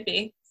 It could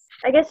be.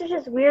 I guess it's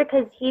just weird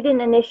because he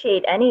didn't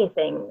initiate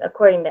anything,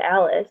 according to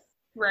Alice.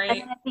 Right.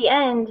 And then at the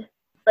end,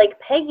 like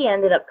Peggy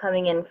ended up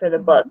coming in for the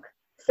book.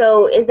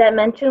 So is that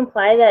meant to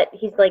imply that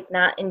he's like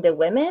not into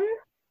women?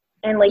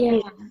 And like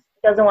he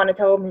doesn't want to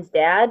tell him his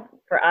dad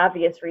for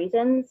obvious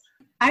reasons?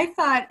 I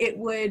thought it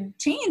would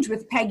change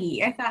with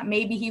Peggy. I thought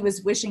maybe he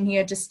was wishing he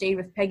had just stayed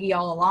with Peggy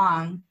all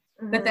along.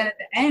 But then at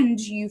the end,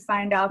 you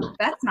find out that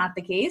that's not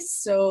the case.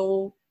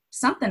 So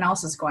something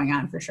else is going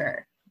on for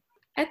sure.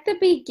 At the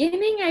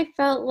beginning, I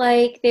felt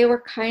like they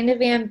were kind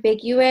of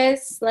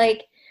ambiguous.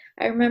 Like,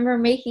 I remember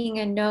making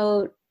a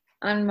note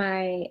on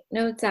my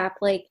notes app,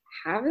 like,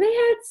 have they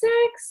had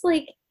sex?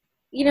 Like,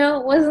 you know,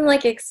 it wasn't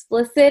like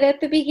explicit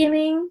at the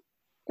beginning.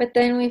 But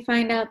then we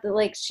find out that,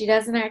 like, she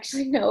doesn't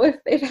actually know if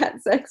they've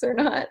had sex or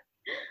not.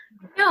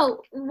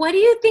 No, what do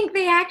you think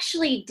they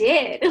actually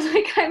did?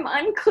 Like, I'm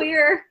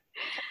unclear.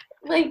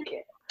 Like,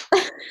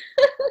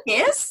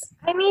 Yes?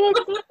 I mean, it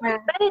seems like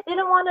Bennett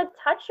didn't want to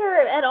touch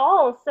her at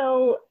all,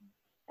 so...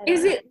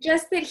 is it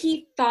just that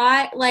he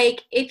thought,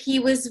 like, if he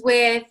was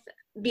with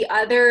the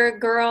other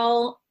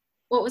girl,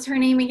 what was her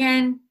name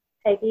again?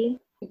 Peggy?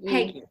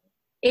 Peggy.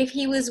 If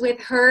he was with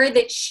her,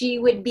 that she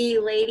would be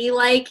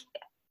ladylike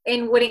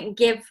and wouldn't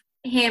give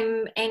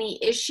him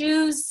any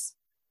issues,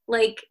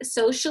 like,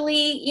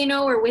 socially, you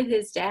know, or with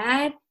his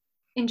dad,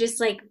 and just,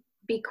 like,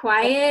 be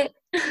quiet?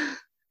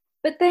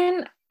 But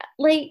then,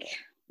 like,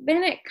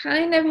 Bennett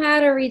kind of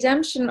had a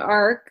redemption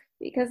arc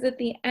because at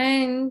the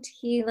end,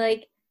 he,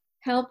 like,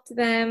 helped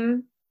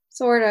them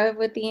sort of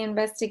with the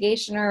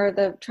investigation or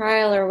the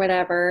trial or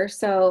whatever.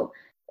 So,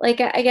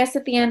 like, I guess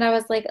at the end, I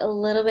was, like, a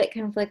little bit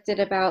conflicted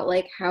about,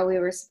 like, how we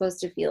were supposed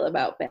to feel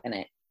about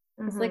Bennett.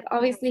 It's like,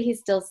 obviously, he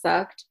still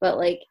sucked, but,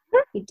 like,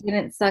 he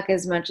didn't suck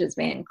as much as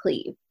Van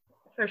Cleve.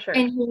 For sure.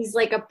 And he's,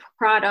 like, a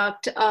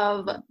product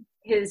of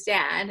his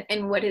dad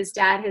and what his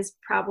dad has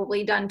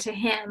probably done to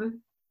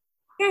him.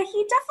 Yeah,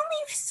 he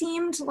definitely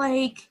seemed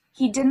like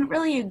he didn't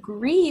really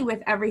agree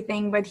with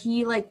everything, but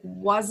he like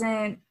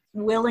wasn't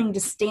willing to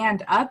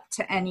stand up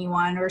to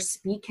anyone or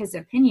speak his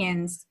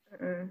opinions.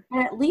 And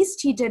at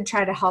least he did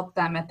try to help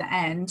them at the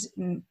end.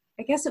 And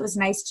I guess it was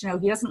nice to know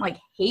he doesn't like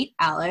hate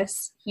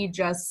Alice. He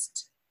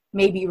just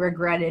maybe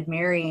regretted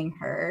marrying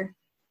her.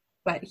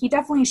 But he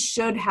definitely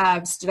should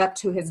have stood up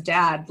to his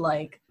dad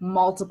like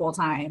multiple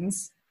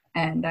times.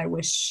 And I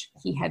wish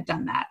he had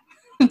done that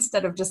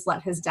instead of just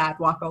let his dad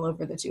walk all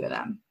over the two of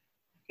them.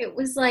 It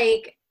was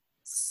like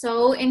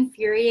so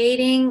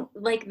infuriating,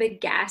 like the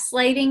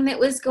gaslighting that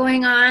was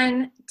going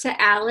on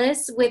to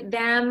Alice with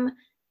them.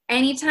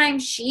 Anytime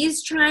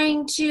she's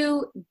trying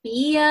to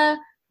be a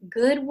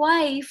good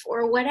wife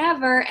or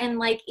whatever, and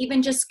like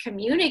even just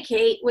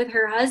communicate with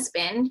her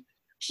husband,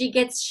 she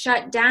gets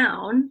shut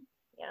down.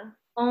 Yeah.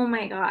 Oh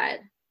my God.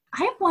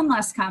 I have one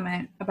last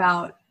comment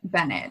about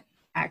Bennett,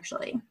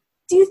 actually.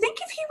 Do you think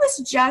if he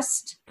was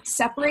just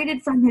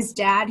separated from his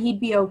dad, he'd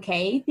be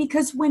okay?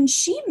 Because when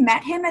she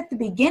met him at the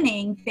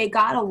beginning, they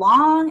got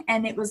along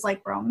and it was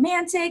like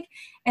romantic.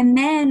 And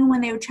then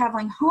when they were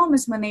traveling home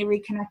is when they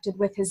reconnected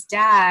with his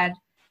dad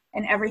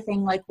and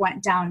everything like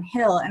went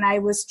downhill. And I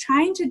was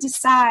trying to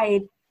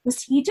decide,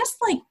 was he just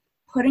like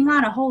putting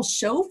on a whole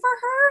show for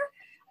her?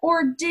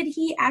 Or did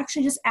he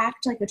actually just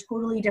act like a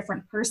totally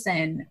different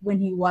person when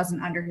he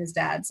wasn't under his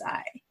dad's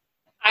eye?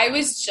 I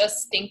was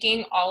just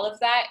thinking all of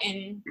that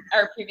in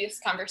our previous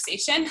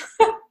conversation.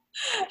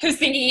 I was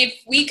thinking if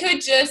we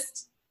could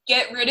just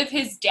get rid of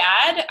his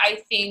dad,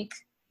 I think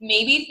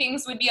maybe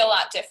things would be a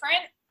lot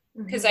different,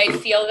 because I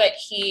feel that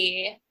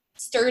he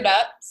stirred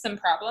up some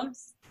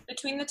problems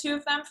between the two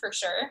of them for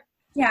sure.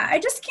 Yeah, I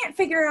just can't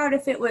figure out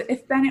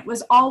if Bennett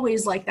was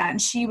always like that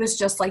and she was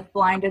just like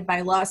blinded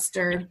by lust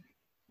or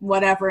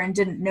whatever and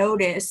didn't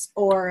notice,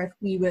 or if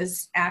he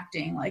was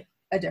acting like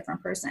a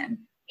different person.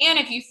 And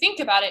if you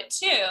think about it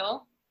too,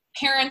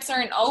 parents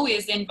aren't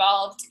always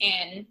involved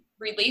in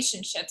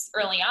relationships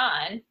early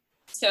on.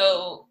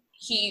 So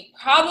he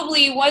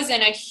probably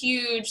wasn't a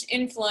huge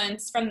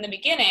influence from the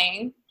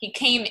beginning. He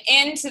came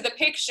into the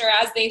picture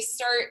as they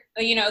start,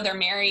 they're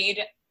married.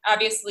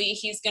 Obviously,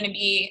 he's going to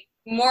be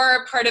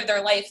more part of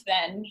their life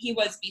than he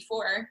was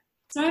before.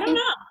 So I don't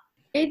know.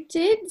 It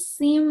did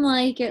seem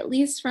like, at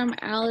least from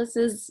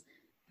Alice's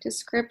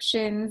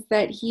descriptions,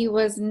 that he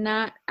was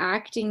not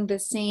acting the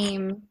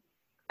same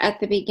at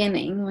the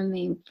beginning when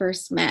they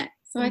first met.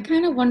 So I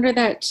kind of wonder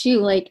that too,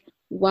 like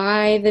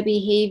why the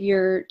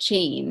behavior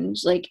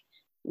changed, like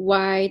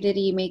why did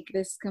he make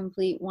this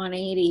complete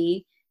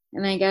 180?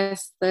 And I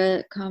guess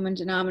the common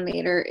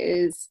denominator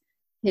is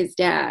his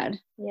dad.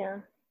 Yeah.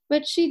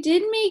 But she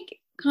did make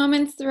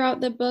comments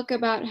throughout the book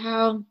about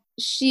how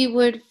she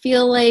would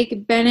feel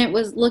like Bennett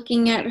was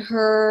looking at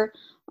her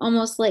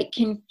almost like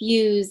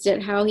confused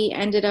at how he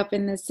ended up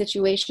in this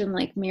situation,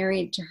 like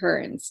married to her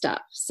and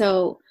stuff.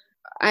 So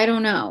I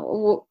don't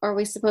know. Are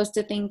we supposed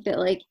to think that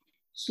like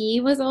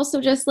he was also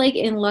just like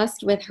in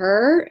lust with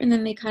her, and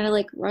then they kind of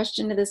like rushed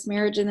into this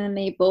marriage, and then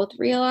they both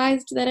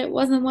realized that it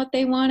wasn't what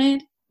they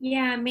wanted?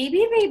 Yeah,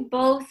 maybe they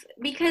both,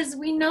 because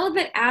we know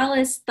that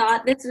Alice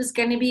thought this was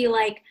going to be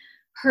like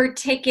her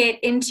ticket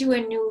into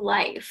a new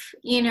life,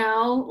 you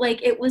know?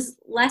 Like it was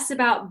less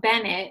about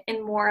Bennett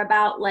and more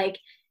about like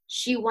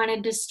she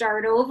wanted to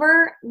start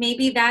over.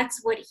 Maybe that's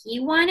what he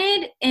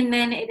wanted, and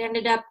then it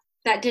ended up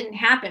that didn't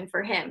happen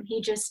for him.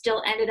 He just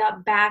still ended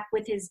up back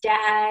with his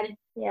dad.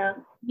 Yeah.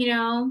 You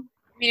know?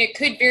 I mean, it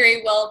could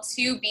very well,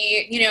 too,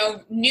 be, you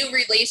know, new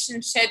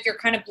relationship, you're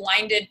kind of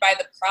blinded by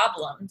the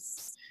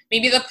problems.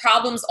 Maybe the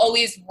problems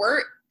always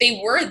were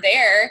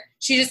there.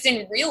 She just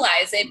didn't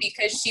realize it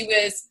because she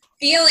was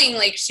feeling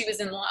like she was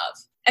in love.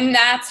 And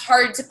that's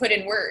hard to put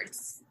in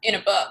words in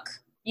a book,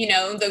 you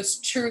know, those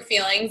true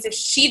feelings, if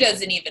she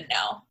doesn't even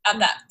know at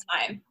that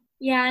time.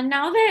 Yeah,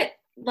 now that,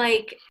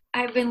 like,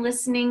 I've been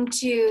listening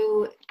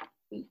to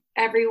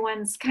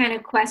everyone's kind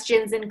of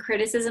questions and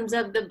criticisms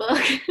of the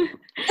book,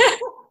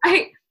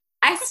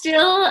 I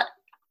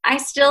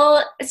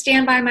still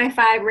stand by my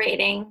 5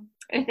 rating,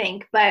 I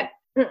think, but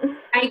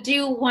I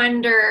do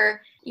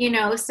wonder, you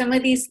know, some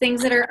of these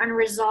things that are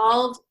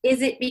unresolved,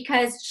 is it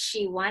because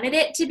she wanted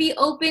it to be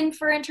open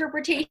for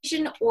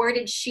interpretation, or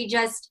did she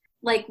just,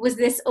 like, was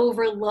this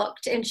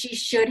overlooked and she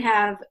should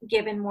have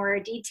given more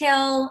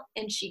detail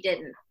and she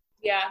didn't?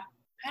 Yeah,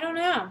 I don't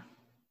know.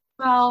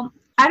 Well,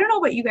 I don't know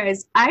about you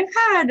guys. I've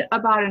had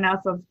about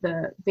enough of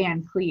the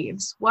Van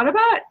Cleves. What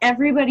about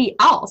everybody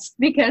else?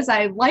 Because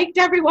I liked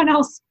everyone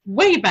else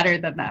way better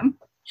than them.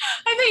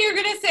 I thought you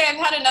were going to say I've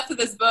had enough of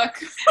this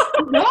book.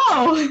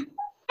 No.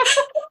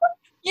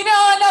 You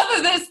know, enough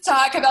of this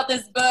talk about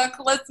this book.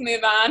 Let's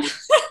move on.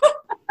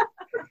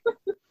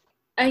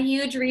 A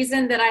huge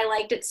reason that I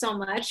liked it so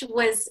much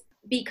was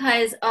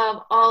because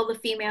of all the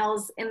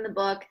females in the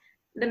book.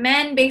 The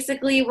men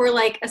basically were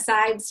like a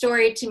side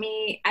story to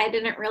me. I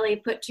didn't really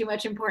put too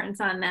much importance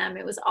on them.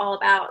 It was all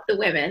about the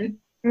women.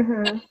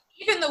 Mm-hmm.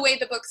 Even the way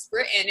the book's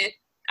written,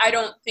 I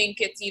don't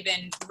think it's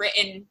even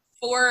written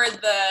for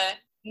the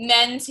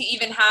men to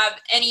even have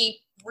any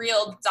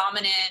real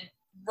dominant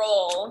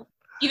role,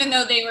 even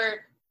though they were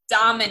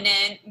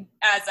dominant,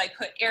 as I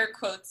put air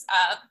quotes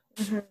up.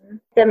 Mm-hmm.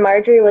 Then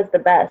Marjorie was the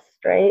best,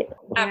 right?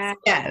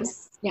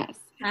 Yes. Yes.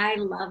 I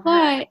love her.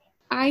 But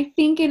I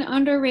think an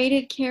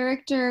underrated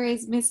character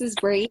is Mrs.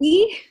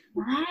 Brady.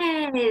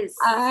 Yes.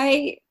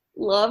 I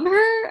love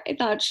her. I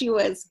thought she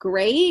was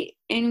great,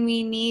 and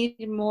we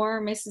need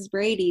more Mrs.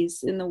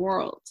 Brady's in the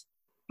world.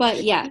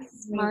 But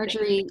yes,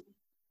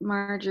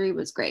 Marjorie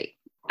was great.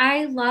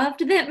 I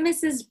loved that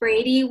Mrs.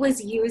 Brady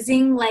was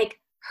using like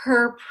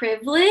her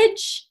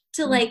privilege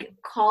to like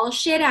call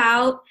shit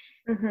out.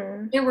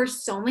 Mm-hmm. There were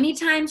so many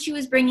times she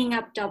was bringing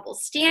up double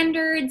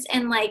standards,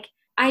 and like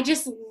I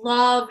just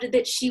loved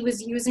that she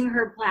was using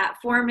her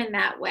platform in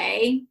that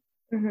way.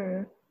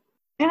 Mm-hmm.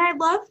 And I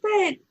love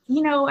that,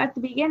 you know, at the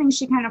beginning,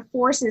 she kind of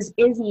forces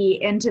Izzy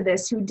into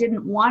this, who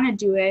didn't want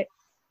to do it,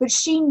 but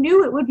she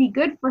knew it would be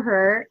good for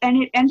her.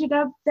 And it ended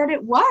up that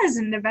it was.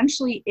 And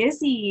eventually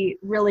Izzy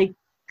really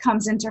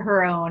comes into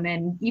her own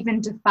and even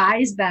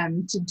defies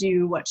them to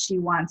do what she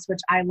wants,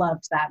 which I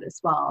loved that as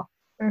well.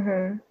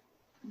 Mm-hmm.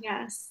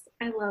 Yes,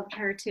 I loved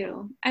her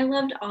too. I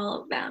loved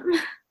all of them.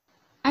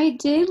 I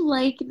did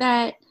like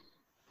that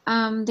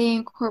they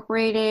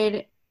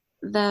incorporated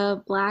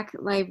the Black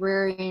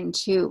librarian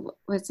too.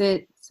 Was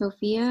it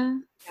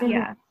Sophia?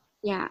 Yeah.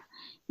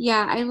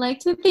 Yeah, I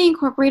liked that they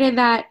incorporated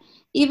that,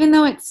 even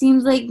though it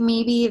seems like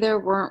maybe there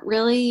weren't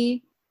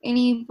really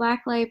any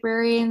Black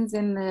librarians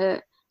in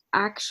the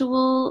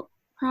actual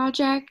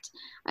project.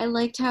 I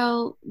liked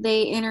how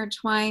they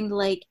intertwined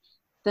like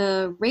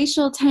the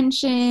racial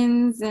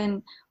tensions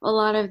and a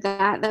lot of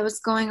that was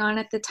going on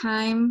at the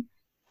time.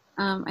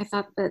 I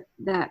thought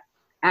that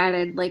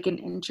added like an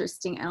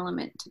interesting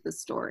element to the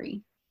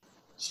story.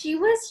 She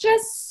was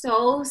just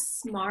so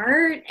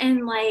smart,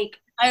 and like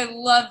I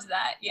loved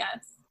that,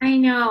 yes. I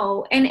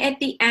know. And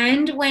at the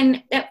end,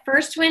 when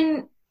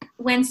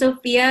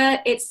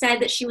Sophia, it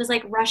said that she was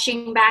like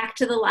rushing back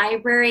to the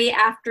library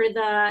after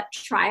the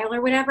trial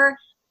or whatever,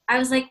 I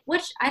was like,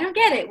 I don't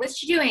get it. What's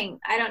she doing?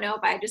 I don't know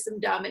if I just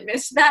am dumb and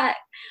missed that.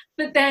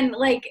 But then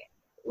like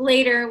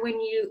later when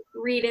you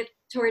read it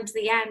towards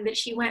the end that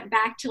she went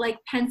back to like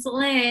pencil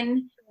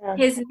in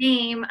his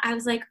name, I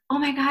was like, oh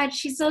my God,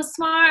 she's so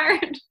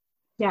smart.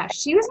 Yeah,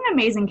 she was an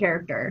amazing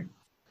character.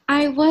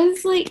 I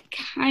was like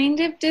kind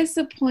of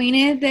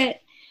disappointed that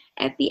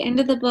at the end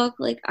of the book,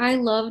 like I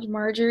loved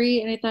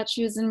Marjorie and I thought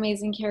she was an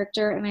amazing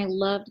character, and I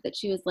loved that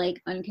she was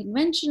like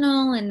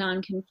unconventional and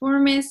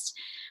nonconformist,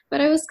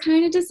 but I was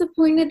kind of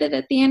disappointed that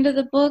at the end of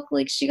the book,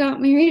 like she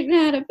got married and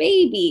had a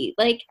baby.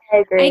 Like I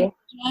agree. I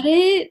get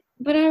it,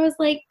 but I was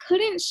like,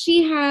 couldn't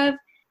she have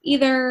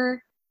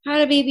either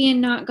had a baby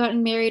and not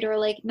gotten married, or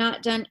like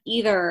not done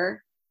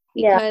either,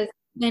 because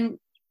then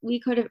we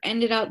could have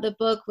ended out the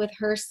book with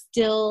her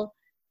still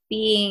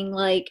being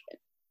like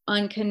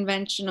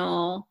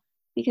unconventional,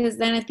 because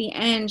then at the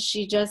end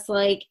she just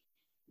like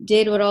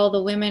did what all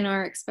the women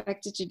are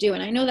expected to do.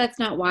 And I know that's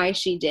not why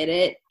she did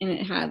it, and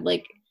it had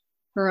like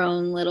her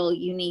own little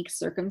unique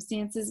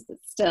circumstances, but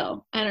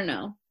still, I don't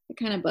know. It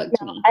kind of bugged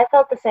me. I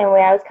felt the same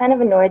way. I was kind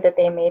of annoyed that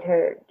they made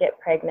her get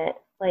pregnant.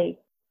 Like,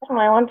 I don't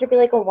know, I wanted her to be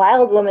like a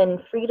wild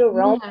woman, free to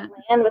roam the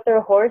land with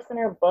her horse and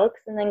her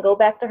books, and then go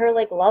back to her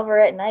like lover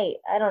at night.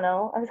 I don't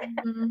know. I was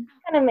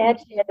kind of mad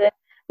she had to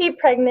be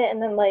pregnant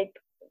and then like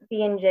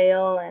be in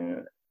jail,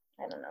 and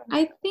I don't know.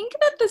 I think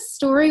that the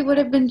story would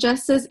have been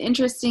just as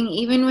interesting,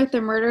 even with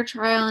the murder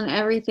trial and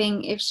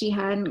everything, if she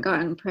hadn't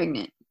gotten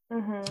pregnant.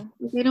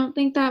 I don't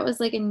think that was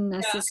like a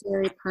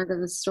necessary part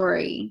of the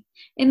story.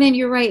 And then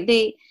you're right,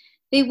 they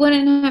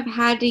wouldn't have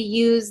had to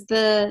use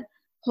the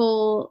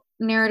whole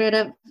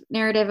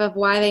narrative of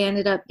why they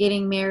ended up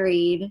getting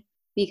married,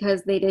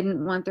 because they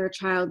didn't want their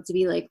child to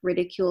be like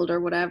ridiculed or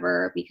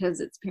whatever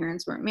because its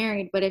parents weren't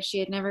married. But if she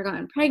had never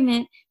gotten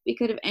pregnant, we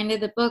could have ended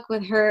the book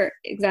with her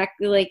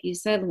exactly like you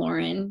said,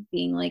 Lauren,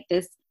 being like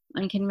this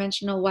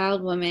unconventional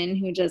wild woman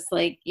who just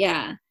like,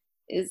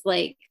 is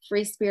like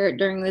free spirit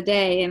during the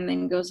day and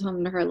then goes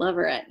home to her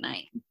lover at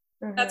night.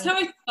 That's how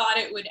I thought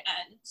it would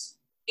end.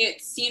 It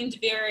seemed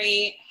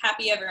very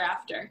happy ever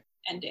after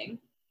ending.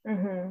 I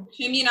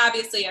mean,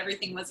 obviously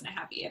everything wasn't a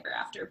happy ever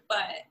after,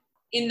 but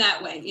in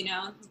that way, you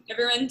know,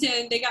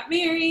 they got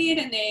married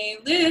and they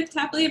lived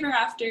happily ever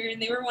after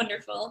and they were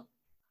wonderful.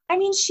 I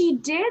mean, she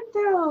did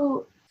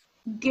though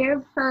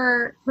give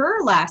her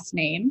last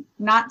name,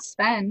 not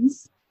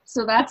Sven's.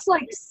 So that's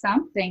like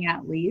something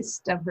at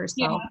least of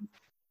herself. Yeah.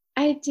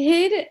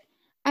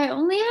 I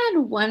only had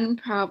one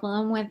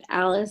problem with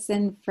Alice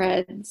and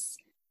Fred's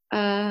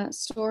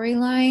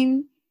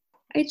storyline.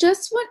 I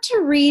just want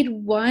to read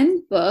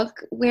one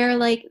book where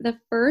like the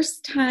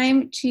first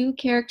time two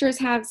characters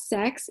have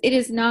sex, it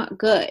is not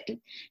good,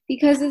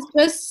 because it's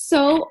just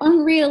so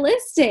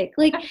unrealistic.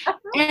 Like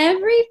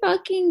every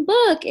fucking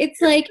book, it's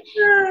like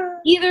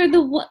either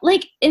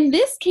like in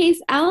this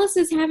case, Alice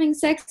is having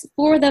sex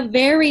for the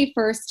very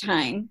first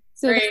time.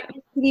 So that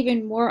makes it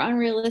even more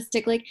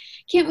unrealistic. Like,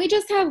 can't we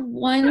just have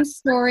one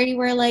story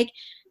where like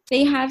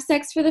they have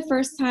sex for the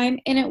first time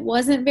and it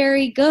wasn't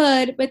very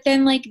good, but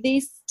then like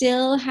they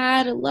still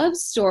had a love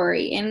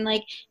story and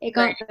like it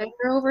got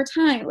better over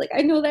time? Like,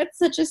 I know that's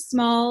such a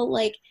small,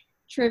 like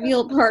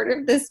trivial part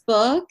of this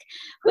book,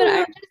 but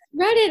I just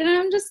read it and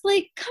I'm just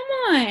like,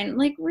 come on,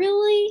 like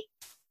really?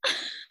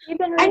 You've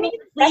been reading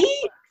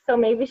so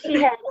maybe she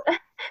had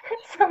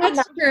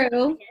That's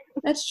true.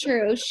 That's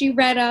true. She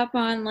read up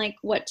on like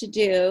what to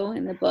do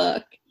in the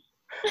book.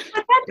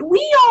 But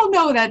we all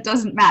know that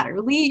doesn't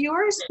matter. Lee,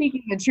 you're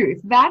speaking the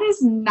truth. That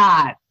is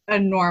not a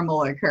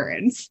normal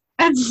occurrence.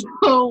 And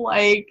so,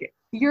 like,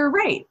 you're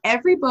right.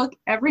 Every book,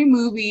 every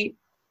movie,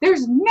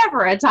 there's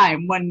never a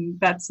time when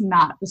that's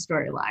not the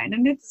storyline.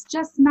 And it's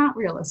just not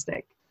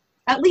realistic.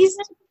 At least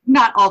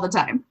not all the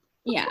time.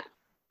 Yeah.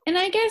 And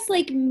I guess,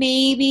 like,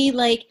 maybe,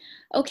 like,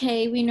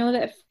 okay, we know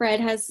that Fred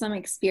has some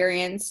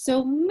experience,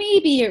 so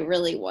maybe it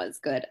really was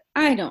good.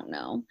 I don't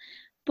know.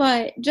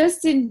 But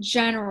just in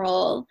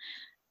general,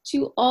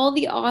 to all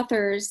the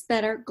authors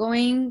that are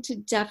going to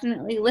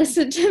definitely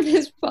listen to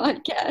this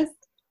podcast,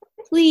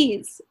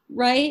 please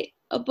write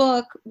a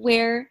book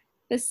where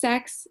the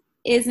sex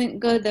isn't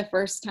good the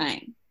first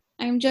time.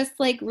 I'm just,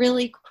 like,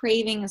 really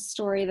craving a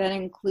story that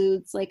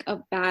includes, like,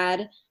 a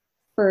bad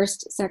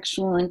first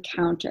sexual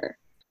encounter.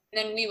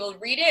 Then we will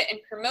read it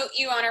and promote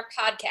you on our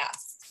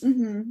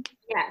podcast.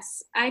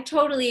 Yes, I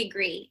totally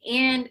agree.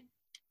 And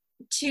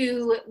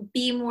to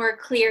be more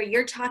clear,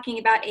 you're talking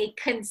about a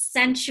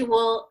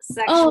consensual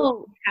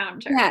sexual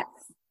encounter.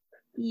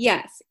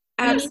 Yes,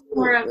 absolutely.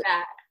 More of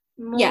that.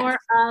 More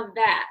of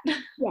that.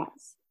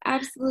 Yes,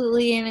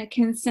 absolutely, in a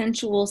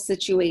consensual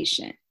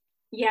situation.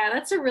 Yeah,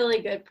 that's a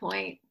really good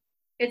point.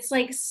 It's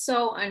like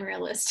so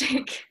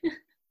unrealistic.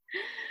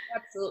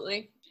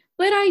 Absolutely.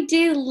 But I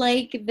did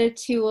like the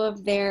two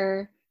of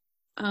their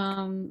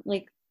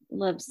like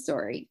love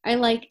story. I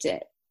liked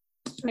it.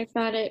 I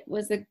thought it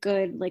was a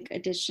good like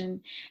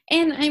addition.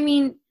 And I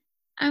mean,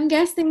 I'm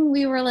guessing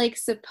we were like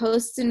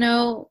supposed to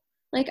know,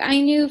 like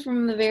I knew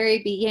from the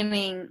very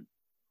beginning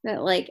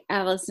that like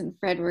Alice and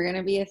Fred were going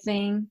to be a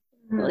thing.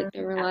 But, like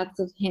there were lots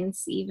of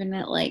hints even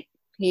at like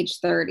page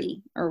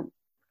 30, or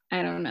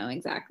I don't know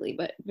exactly,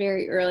 but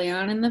very early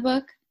on in the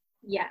book.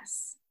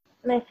 Yes.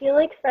 And I feel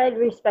like Fred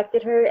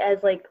respected her as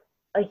like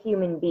a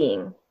human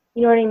being.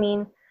 You know what I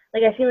mean?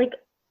 Like I feel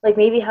like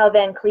maybe how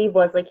Van Cleve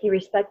was, like he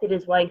respected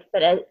his wife,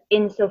 but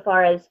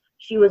insofar as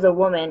she was a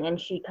woman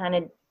and she kind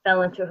of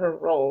fell into her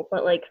role.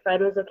 But like Fred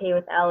was okay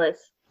with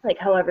Alice, like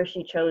however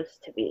she chose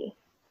to be.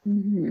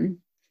 And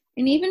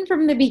even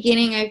from the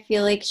beginning, I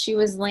feel like she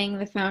was laying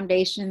the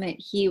foundation that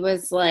he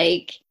was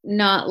like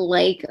not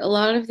like a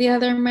lot of the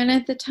other men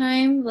at the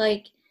time.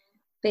 Like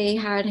she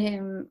had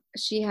him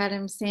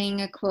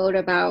saying a quote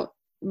about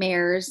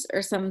mares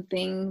or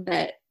something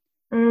that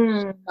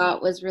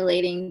thought was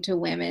relating to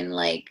women,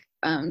 like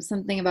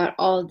something about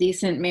all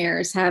decent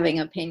mayors having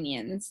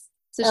opinions.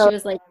 So she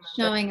was like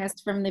showing us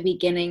from the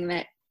beginning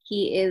that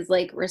he is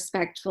like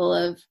respectful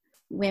of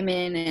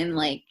women and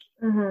like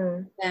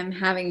them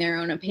having their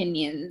own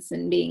opinions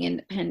and being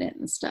independent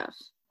and stuff.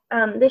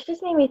 This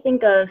just made me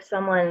think of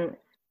someone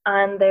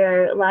on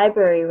their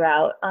library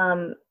route,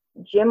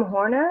 Jim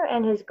Horner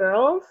and his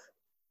girls.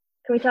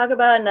 Can we talk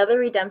about another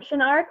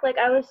redemption arc? Like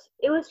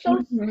it was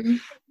so,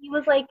 he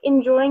was like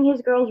enjoying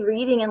his girls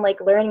reading and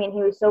like learning, and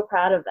he was so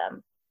proud of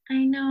them.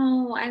 I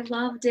know, I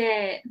loved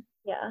it.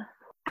 Yeah.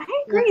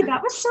 I agree.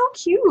 That was so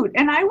cute.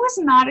 And I was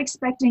not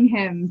expecting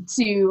him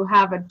to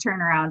have a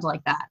turnaround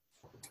like that.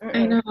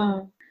 I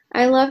know.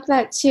 I loved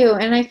that too.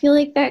 And I feel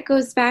like that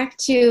goes back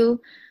to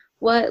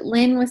what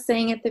Lynn was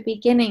saying at the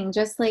beginning,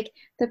 just like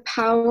the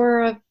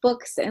power of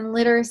books and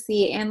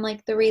literacy and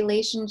like the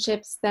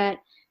relationships that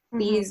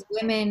these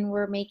women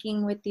were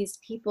making with these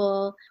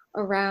people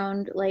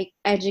around like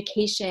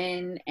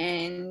education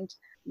and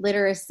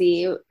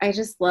literacy. I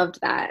just loved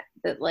that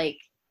like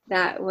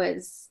that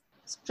was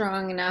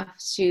strong enough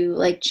to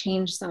like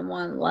change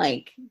someone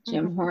like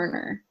Jim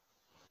Horner.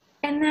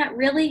 And that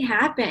really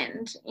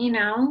happened, you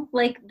know,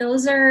 like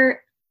those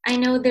are, I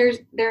know they're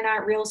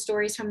not real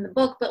stories from the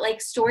book, but like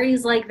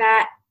stories like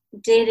that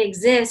did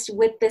exist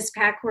with this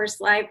Packhorse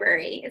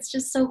Library. It's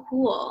just so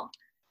cool.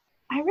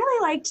 I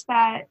really liked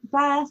that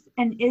Beth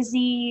and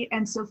Izzy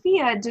and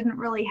Sophia didn't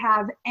really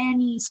have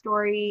any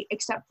story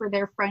except for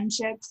their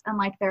friendships and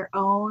like their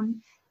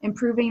own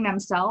improving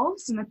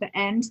themselves. And at the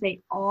end,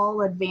 they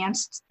all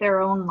advanced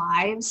their own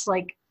lives,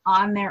 like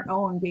on their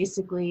own,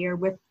 basically, or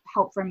with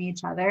help from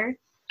each other.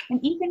 And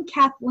even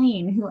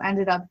Kathleen, who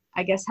ended up,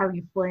 I guess, having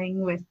a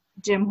fling with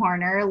Jim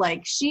Horner,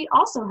 like she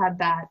also had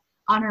that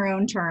on her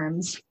own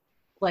terms,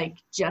 like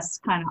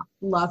just kind of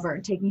lover,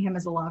 taking him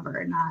as a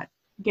lover, not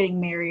getting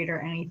married or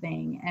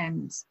anything.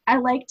 And I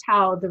liked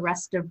how the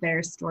rest of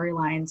their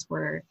storylines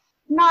were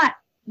not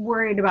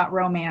worried about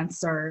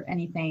romance or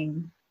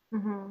anything,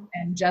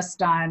 and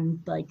just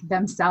on like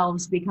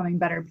themselves becoming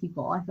better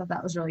people. I thought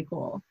that was really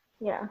cool.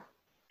 Yeah,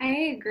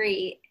 I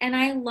agree. And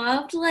I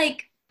loved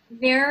like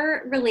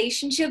their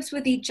relationships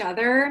with each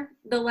other,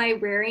 the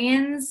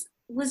librarians,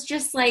 was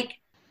just like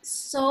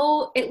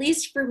so, at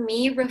least for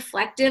me,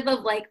 reflective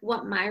of like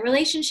what my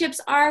relationships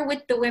are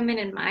with the women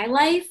in my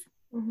life.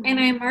 And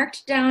I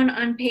marked down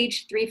on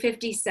page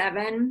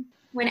 357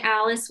 when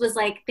Alice was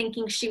like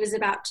thinking she was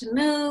about to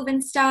move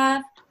and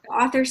stuff. The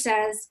author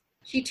says,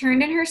 she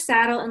turned in her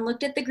saddle and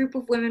looked at the group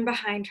of women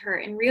behind her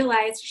and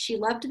realized she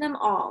loved them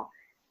all,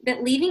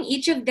 that leaving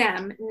each of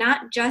them,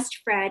 not just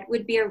Fred,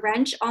 would be a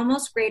wrench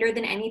almost greater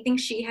than anything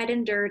she had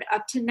endured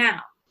up to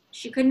now.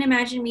 She couldn't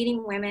imagine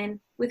meeting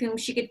women with whom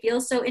she could feel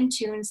so in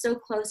tune, so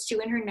close to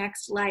in her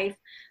next life,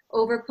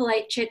 over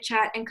polite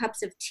chit-chat and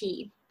cups of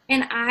tea.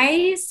 And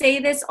I say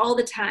this all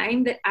the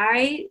time, that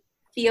I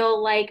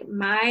feel like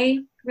my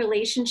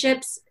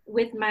relationships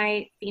with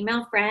my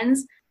female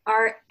friends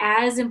are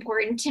as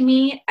important to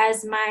me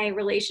as my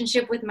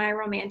relationship with my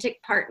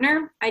romantic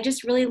partner. I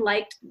just really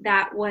liked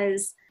that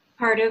was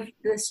part of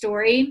the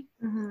story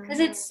because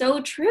it's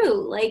so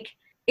true. Like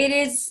it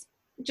is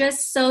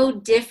just so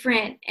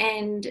different,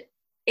 and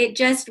it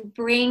just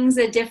brings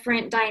a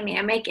different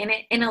dynamic in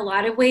it. In a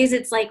lot of ways,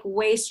 it's like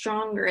way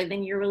stronger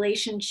than your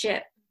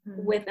relationship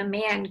with a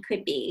man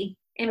could be,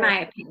 in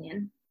my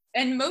opinion.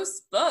 And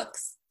most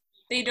books,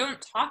 they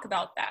don't talk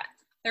about that.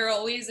 They're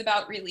always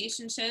about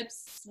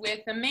relationships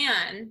with a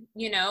man,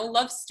 you know,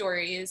 love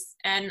stories.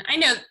 And I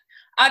know,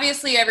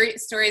 obviously, every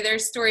story,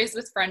 there's stories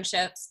with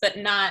friendships, but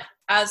not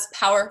as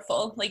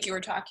powerful, like you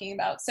were talking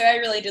about. So I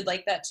really did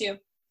like that, too.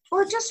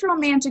 Or just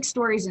romantic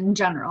stories in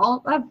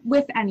general,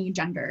 with any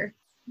gender.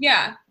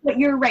 Yeah. But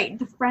you're right.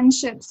 The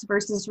friendships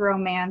versus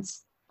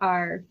romance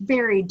are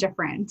very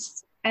different.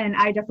 And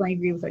I definitely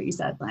agree with what you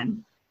said,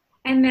 Lynn.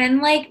 And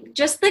then, like,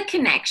 just the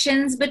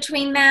connections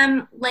between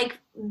them, like,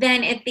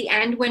 then at the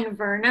end when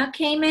Verna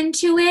came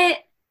into it,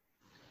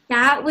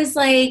 that was,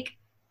 like,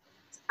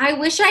 I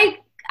wish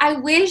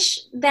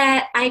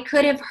that I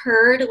could have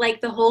heard, like,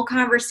 the whole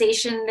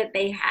conversation that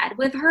they had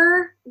with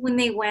her when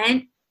they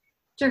went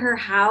to her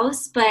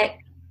house, but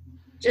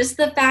just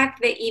the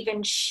fact that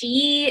even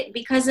she,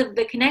 because of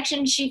the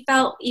connection she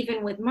felt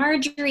even with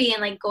Marjorie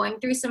and, like, going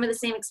through some of the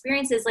same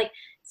experiences, like,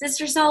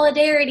 sister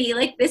solidarity,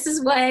 like, this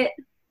is what,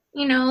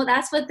 you know,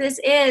 that's what this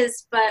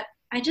is, but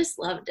I just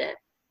loved it.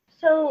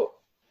 So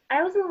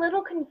I was a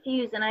little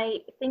confused, and I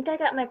think I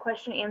got my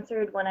question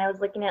answered when I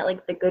was looking at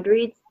like the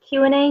Goodreads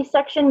Q&A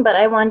section, but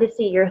I wanted to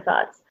see your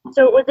thoughts.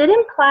 So was it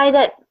implied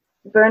that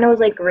Verna was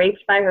like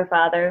raped by her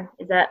father?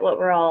 Is that what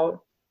we're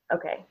all,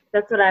 okay,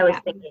 that's what I was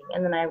thinking,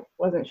 and then I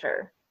wasn't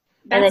sure.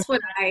 That's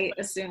what I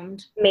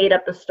assumed. Made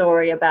up the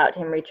story about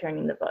him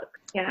returning the book.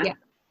 Yeah.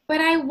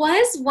 But I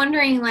was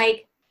wondering,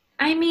 like,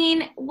 I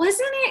mean,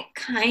 wasn't it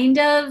kind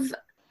of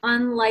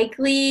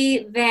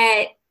unlikely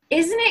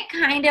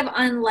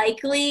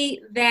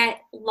that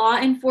law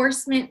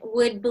enforcement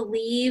would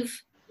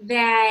believe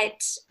that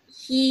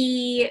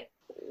he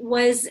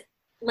was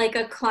like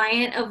a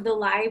client of the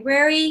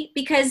library?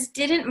 Because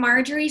didn't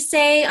Marjorie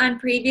say on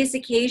previous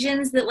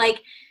occasions that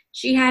like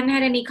she hadn't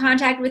had any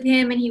contact with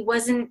him and he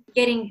wasn't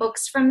getting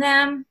books from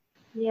them?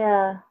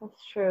 Yeah,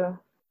 that's true.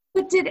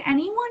 But did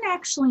anyone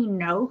actually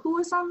know who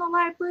was on the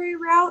library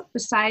route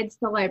besides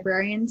the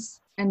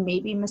librarians and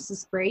maybe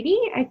Mrs. Brady?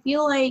 I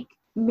feel like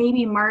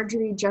maybe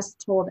Marjorie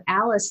just told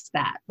Alice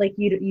that, like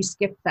you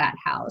skipped that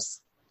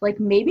house. Like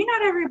maybe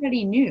not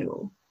everybody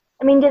knew.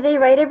 I mean, did they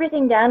write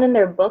everything down in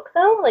their book,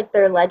 though? Like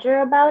their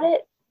ledger about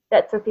it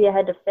that Sophia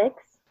had to fix?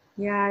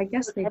 Yeah, I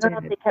guess they I don't know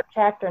if did. they kept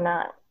track or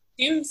not.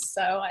 Seems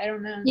so. I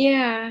don't know.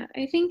 Yeah,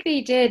 I think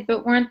they did,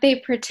 but weren't they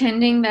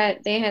pretending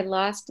that they had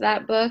lost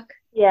that book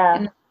Yeah.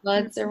 in the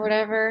floods or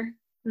whatever?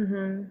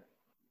 Mm-hmm.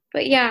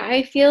 But yeah,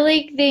 I feel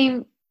like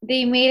they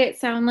made it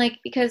sound like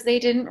because they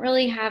didn't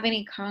really have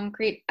any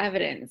concrete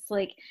evidence.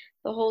 Like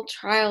the whole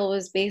trial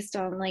was based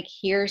on like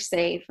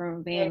hearsay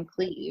from Van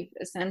Cleve,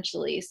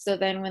 essentially. So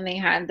then when they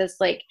had this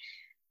like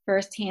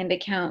firsthand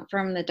account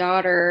from the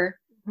daughter,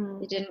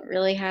 they didn't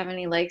really have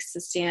any legs to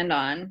stand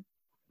on.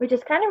 Which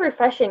is kind of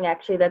refreshing,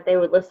 actually, that they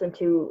would listen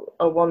to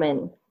a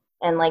woman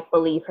and like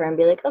believe her and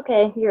be like,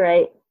 okay, you're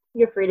right,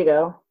 you're free to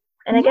go.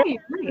 And I guess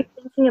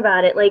thinking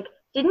about it, like,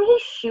 didn't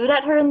he shoot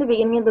at her in the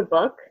beginning of the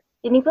book?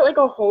 Didn't he put like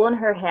a hole in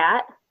her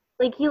hat?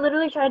 Like he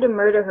literally tried to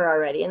murder her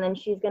already, and then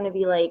she's gonna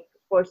be like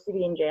forced to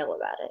be in jail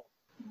about it.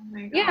 Oh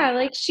my God. Yeah,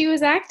 like she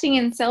was acting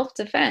in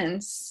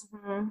self-defense.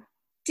 Mm-hmm.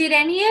 Did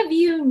any of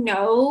you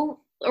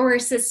know or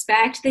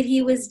suspect that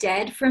he was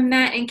dead from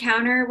that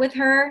encounter with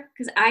her?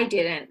 Because I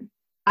didn't.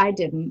 I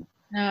didn't.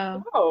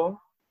 No. Oh,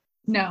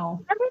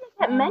 No. I remember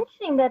they kept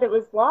mentioning that it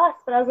was lost,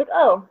 but I was like,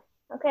 oh,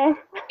 okay.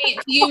 Wait,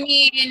 do you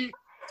mean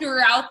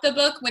throughout the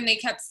book when they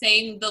kept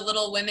saying the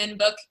Little Women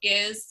book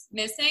is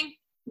missing?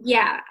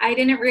 Yeah, I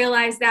didn't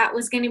realize that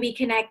was going to be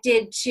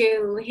connected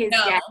to his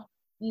death.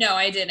 No,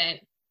 I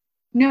didn't.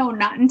 No,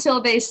 not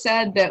until they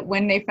said that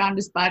when they found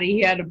his body,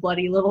 he had a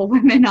bloody Little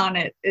Women on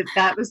it.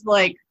 That was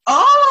like,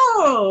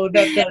 oh,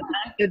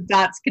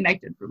 that's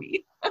connected for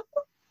me.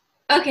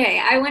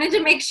 Okay, I wanted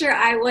to make sure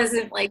I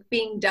wasn't like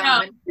being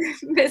dumb and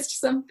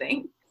missed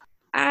something.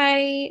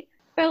 I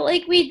felt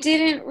like we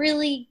didn't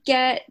really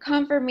get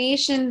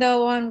confirmation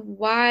though on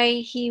why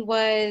he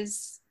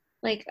was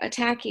like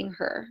attacking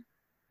her.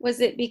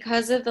 Was it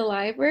because of the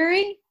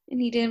library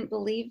and he didn't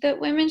believe that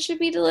women should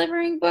be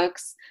delivering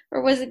books,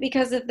 or was it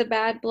because of the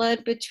bad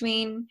blood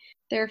between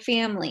their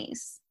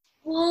families?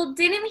 Well,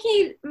 didn't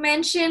he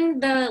mention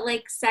the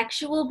like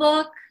sexual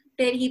book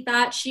that he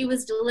thought she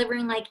was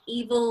delivering like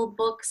evil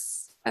books?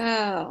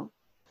 Oh.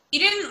 He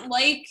didn't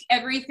like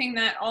everything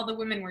that all the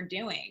women were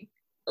doing.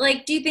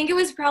 Like, do you think it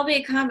was probably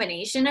a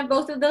combination of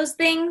both of those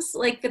things?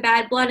 Like the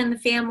bad blood in the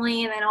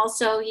family, and then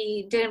also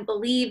he didn't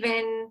believe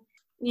in,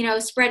 you know,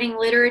 spreading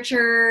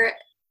literature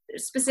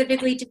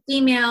specifically to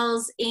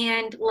females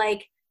and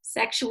like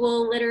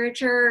sexual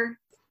literature.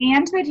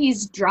 And that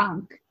he's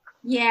drunk.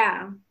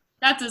 Yeah.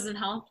 That doesn't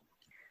help.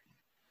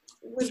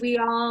 Would we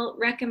all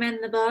recommend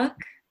the book?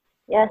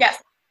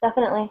 Yes.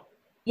 Definitely.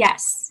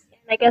 Yes.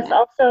 I guess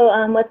also,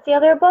 what's the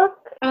other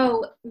book?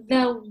 Oh,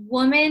 The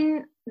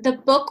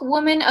Book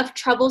Woman of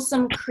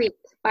Troublesome Creek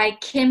by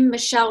Kim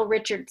Michelle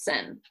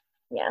Richardson.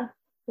 Yeah,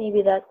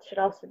 maybe that should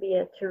also be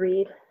a to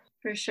read.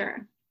 For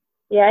sure.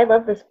 Yeah, I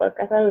love this book.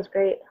 I thought it was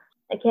great.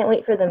 I can't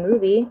wait for the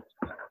movie.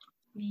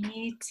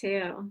 Me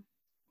too.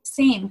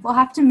 Same. We'll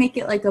have to make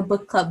it like a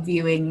book club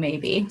viewing,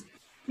 maybe.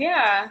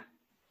 Yeah.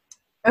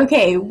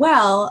 Okay,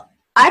 well,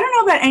 I don't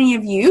know about any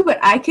of you, but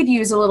I could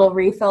use a little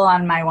refill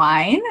on my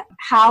wine.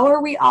 How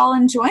are we all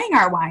enjoying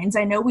our wines?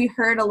 I know we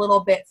heard a little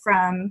bit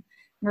from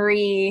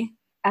Marie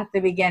at the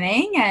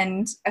beginning,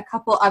 and a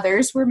couple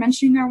others were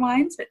mentioning their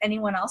wines, but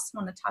anyone else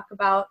want to talk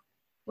about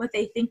what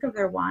they think of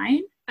their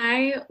wine?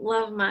 I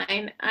love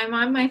mine. I'm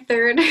on my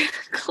third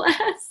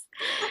glass.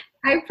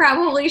 I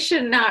probably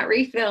should not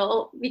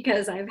refill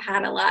because I've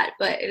had a lot,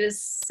 but it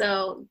is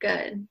so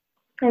good.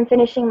 I'm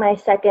finishing my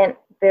second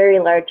very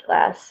large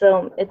glass,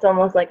 so it's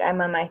almost like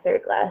I'm on my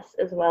third glass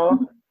as well.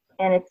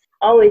 And it's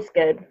always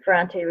good,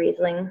 Ferrante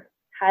Riesling.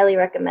 Highly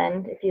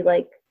recommend if you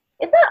like.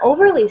 It's not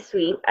overly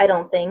sweet, I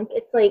don't think.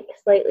 It's like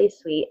slightly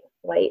sweet,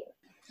 white.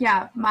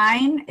 Yeah,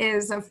 mine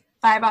is a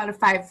 5 out of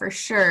 5 for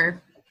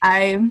sure.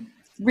 I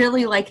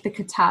really like the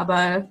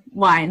Catawba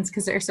wines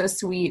because they're so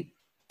sweet.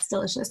 It's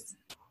delicious.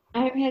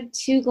 I've had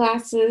 2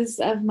 glasses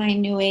of my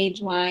New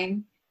Age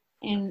wine,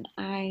 and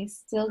I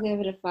still give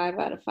it a 5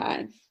 out of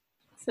 5.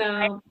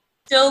 So,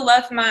 Still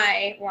love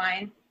my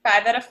wine.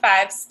 5 out of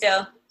 5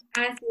 still.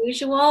 as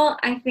usual,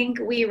 I think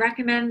we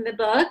recommend the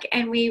book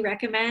and we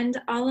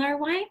recommend all our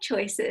wine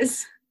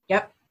choices.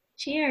 Yep.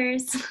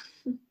 Cheers.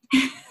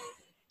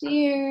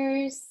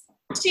 Cheers.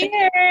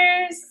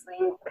 Cheers.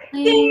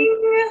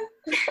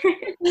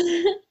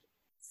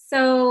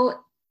 So,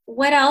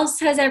 what else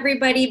has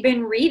everybody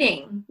been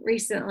reading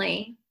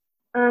recently?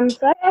 So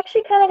I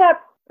actually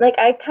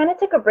I kind of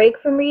took a break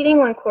from reading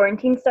when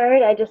quarantine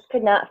started. I just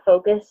could not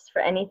focus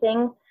for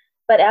anything.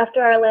 But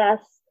after our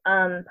last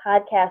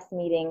podcast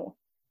meeting,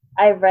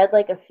 I've read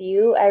like a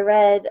few. I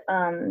read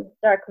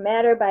Dark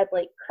Matter by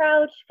Blake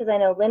Crouch because I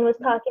know Lynn was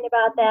talking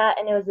about that,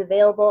 and it was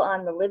available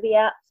on the Libby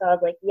app. So I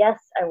was like, yes,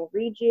 I will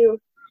read you.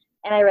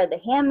 And I read The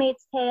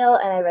Handmaid's Tale,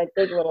 and I read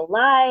Big Little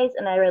Lies,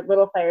 and I read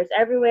Little Fires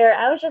Everywhere.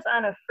 I was just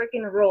on a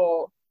freaking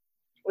roll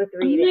with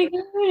reading.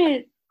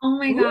 Oh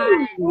my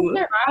god. Those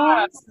are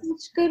all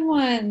such good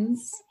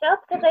ones.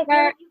 Just because I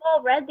feel like you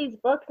all read these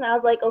books, and I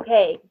was like,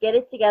 okay, get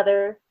it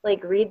together.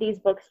 Like, read these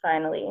books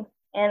finally.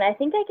 And I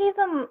think I gave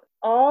them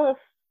all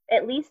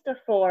at least a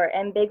 4,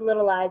 and Big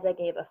Little Lies I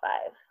gave a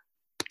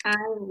 5. I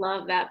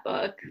love that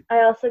book.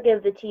 I also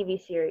give the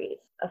TV series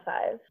a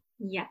 5.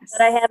 Yes.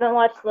 But I haven't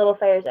watched Little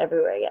Fires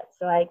Everywhere yet,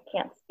 so I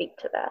can't speak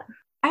to that.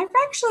 I've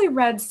actually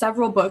read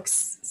several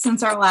books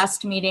since our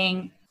last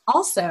meeting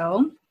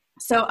also,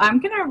 so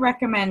I'm going to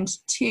recommend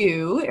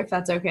 2, if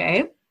that's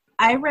okay.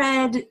 I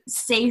read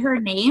Say Her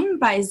Name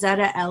by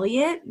Zetta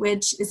Elliott,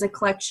 which is a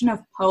collection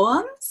of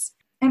poems.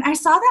 And I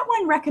saw that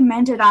one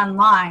recommended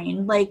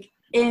online, like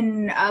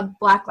in a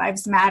Black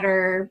Lives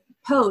Matter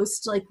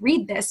post, like,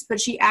 read this, but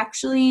she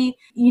actually,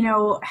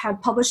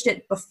 had published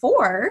it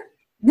before.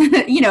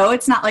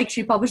 It's not like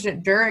she published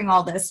it during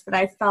all this, but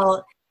I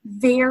felt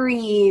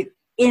very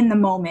in the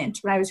moment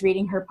when I was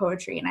reading her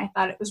poetry, and I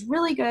thought it was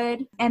really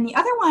good. And the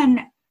other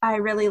one I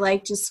really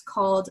liked is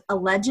called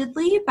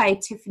Allegedly by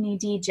Tiffany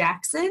D.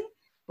 Jackson,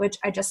 which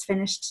I just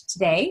finished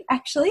today,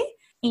 actually.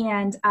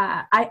 And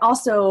I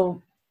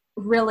also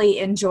really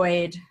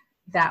enjoyed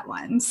that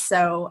one.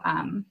 So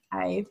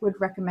I would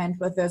recommend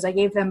both those. I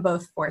gave them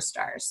both 4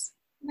 stars.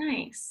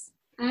 Nice.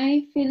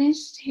 I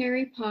finished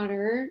Harry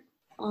Potter,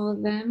 all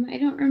of them. I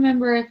don't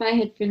remember if I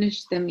had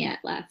finished them yet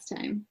last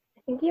time.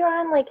 I think you were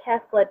on like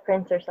Half-Blood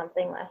Prince or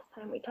something last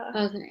time we talked.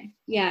 Okay.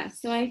 Yeah,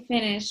 so I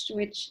finished,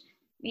 which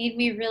made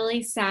me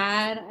really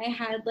sad. I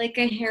had like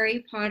a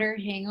Harry Potter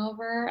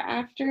hangover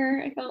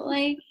after, I felt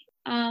like.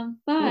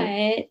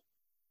 But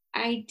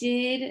I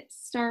did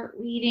start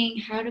reading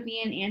How to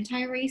Be an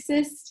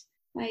Anti-Racist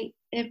by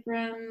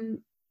Ibram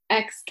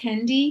X.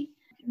 Kendi.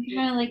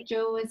 Kind of like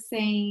Joe was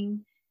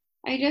saying,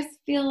 I just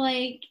feel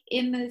like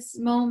in this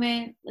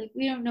moment, like,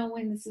 we don't know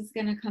when this is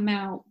going to come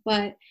out,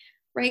 but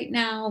right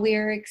now we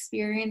are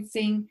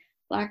experiencing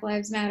Black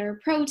Lives Matter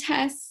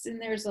protests,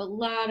 and there's a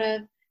lot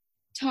of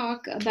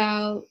talk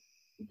about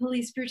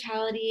police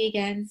brutality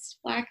against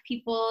Black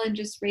people and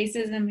just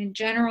racism in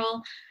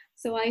general.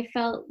 So I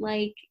felt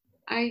like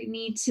I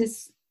need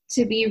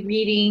to be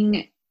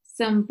reading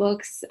some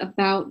books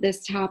about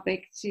this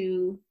topic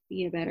to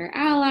be a better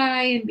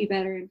ally and be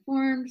better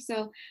informed.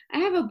 So I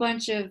have a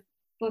bunch of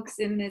books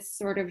in this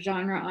sort of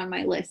genre on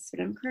my list,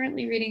 but I'm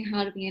currently reading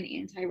How to Be an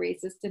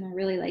Anti-Racist, and I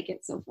really like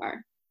it so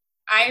far.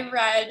 I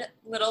read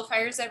Little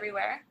Fires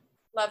Everywhere,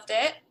 loved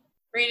it,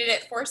 rated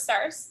it 4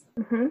 stars,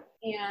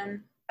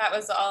 and that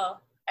was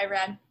all I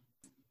read.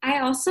 I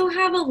also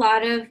have a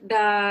lot of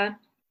the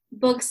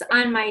books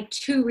on my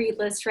to-read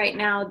list right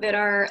now that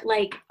are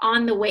like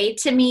on the way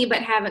to me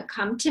but haven't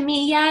come to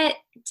me yet,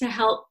 to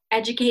help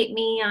educate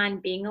me on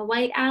being a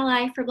white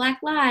ally for Black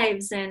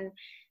lives and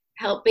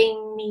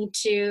helping me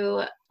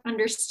to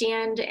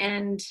understand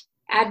and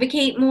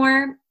advocate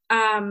more.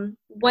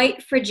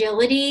 White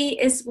Fragility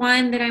is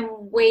one that I'm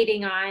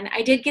waiting on.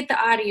 I did get the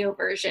audio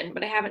version,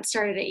 but I haven't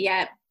started it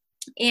yet.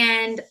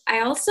 And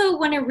I also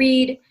want to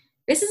read,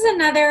 this is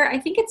another, I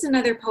think it's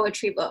another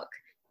poetry book,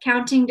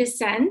 Counting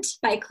Descent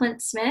by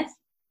Clint Smith.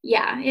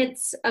 Yeah,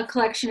 it's a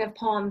collection of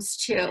poems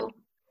too,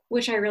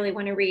 which I really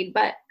want to read.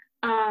 But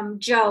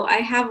Joe, I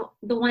have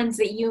the ones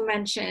that you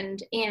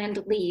mentioned,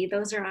 and Lee,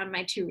 those are on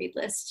my to-read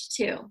list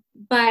too.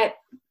 But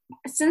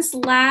since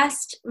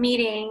last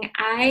meeting,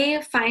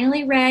 I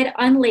finally read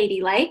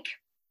Unladylike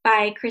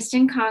by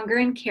Kristen Conger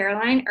and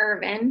Caroline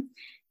Irvin,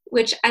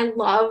 which I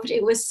loved.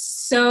 It was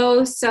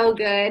so, so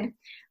good.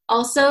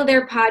 Also,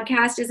 their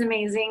podcast is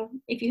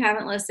amazing if you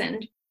haven't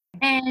listened.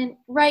 And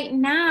right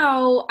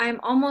now, I'm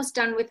almost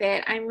done with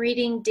it. I'm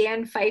reading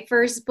Dan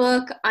Pfeiffer's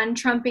book,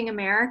 Untrumping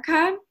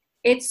America.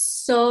 It's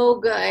so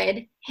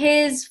good.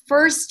 His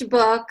first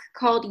book,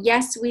 called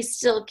Yes, We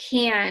Still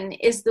Can,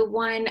 is the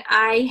one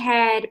I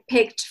had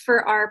picked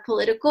for our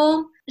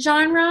political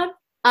genre.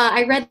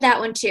 I read that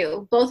one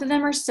too. Both of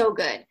them are so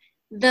good.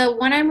 The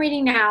one I'm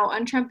reading now,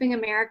 Untrumping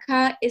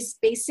America, is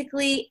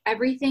basically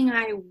everything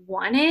I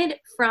wanted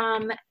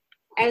from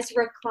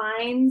Ezra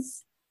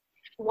Klein's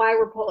Why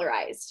We're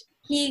Polarized.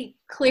 He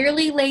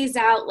clearly lays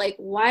out like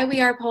why we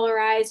are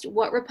polarized,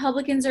 what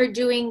Republicans are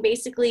doing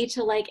basically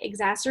to like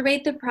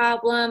exacerbate the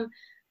problem,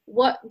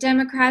 what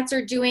Democrats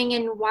are doing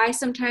and why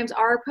sometimes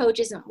our approach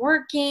isn't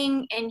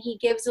working. And he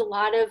gives a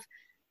lot of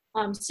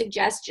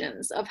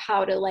suggestions of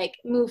how to like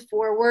move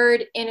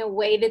forward in a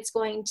way that's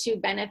going to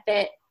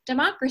benefit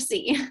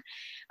democracy.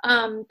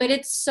 But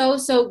it's so,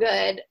 so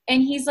good.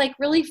 And he's like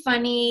really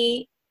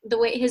funny. The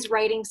way his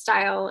writing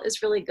style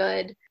is really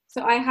good.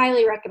 So I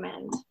highly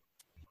recommend.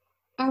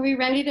 Are we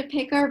ready to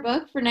pick our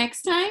book for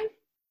next time?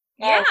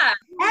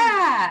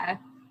 Yeah.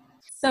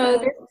 So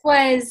this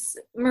was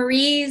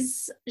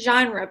Marie's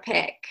genre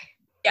pick.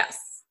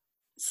 Yes.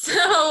 So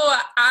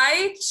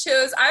I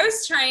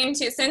was trying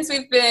to, since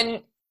we've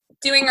been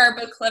doing our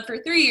book club for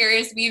 3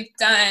 years, we've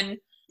done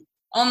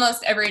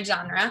almost every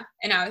genre,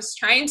 and I was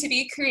trying to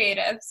be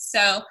creative.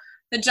 So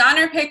the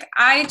genre pick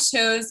I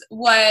chose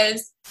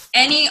was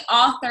any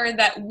author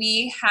that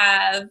we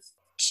have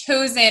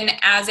chosen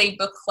as a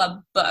book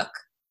club book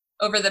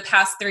over the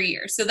past 3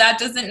 years. So that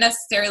doesn't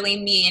necessarily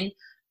mean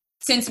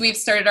since we've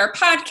started our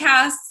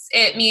podcasts,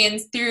 it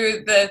means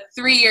through the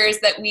 3 years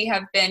that we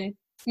have been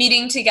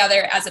meeting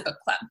together as a book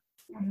club.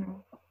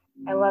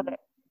 Mm-hmm. I love it.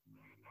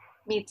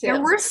 Me too.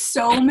 There were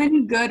so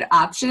many good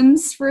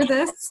options for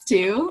this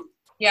too.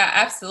 Yeah,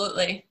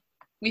 absolutely.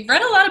 We've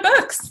read a lot of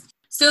books.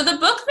 So the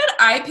book that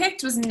I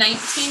picked was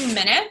 19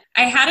 Minutes.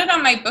 I had it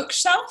on my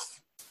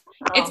bookshelf.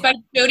 Oh. It's by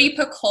Jodi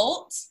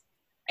Picoult.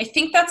 I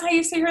think that's how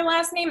you say her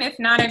last name. If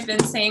not, I've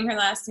been saying her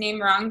last name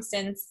wrong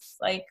since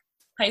like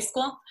high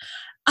school.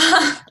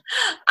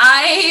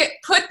 I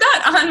put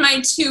that on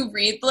my to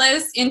read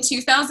list in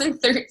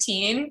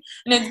 2013, and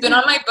it's been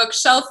on my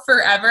bookshelf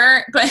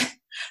forever, but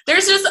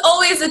there's just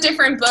always a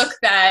different book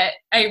that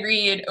I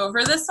read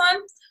over this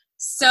one.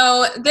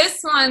 So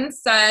this one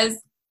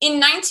says, in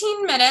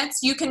 19 minutes,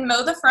 you can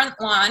mow the front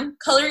lawn,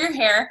 color your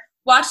hair,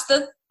 watch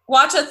a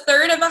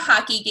third of a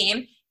hockey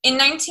game. In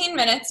 19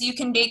 minutes, you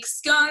can bake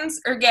scones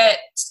or get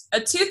a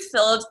tooth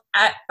filled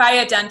by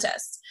a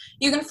dentist.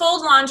 You can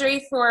fold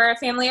laundry for a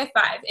family of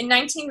 5. In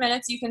 19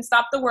 minutes, you can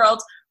stop the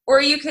world,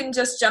 or you can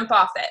just jump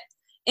off it.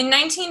 In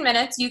 19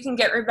 minutes, you can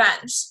get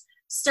revenge.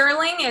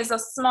 Sterling is a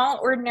small,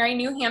 ordinary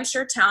New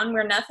Hampshire town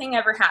where nothing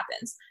ever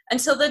happens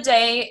until the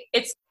day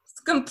its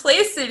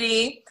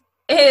complacity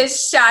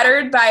is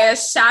shattered by a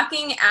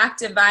shocking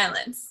act of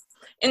violence.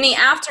 In the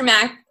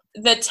aftermath,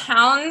 the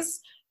town's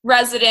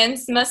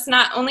residents must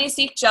not only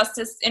seek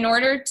justice in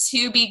order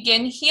to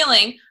begin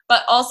healing,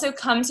 but also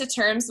come to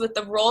terms with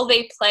the role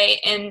they play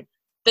in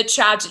the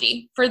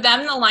tragedy. For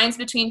them, the lines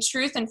between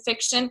truth and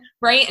fiction,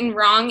 right and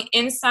wrong,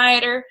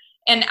 insider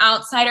and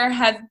outsider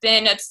have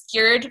been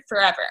obscured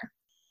forever.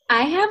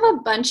 I have a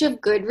bunch of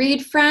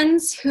Goodread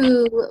friends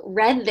who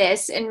read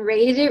this and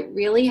rated it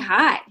really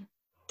high.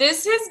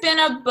 This has been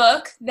a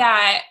book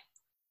that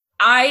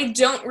I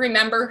don't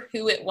remember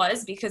who it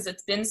was because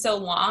it's been so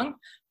long,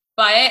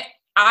 but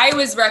I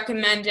was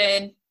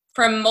recommended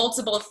from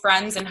multiple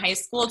friends in high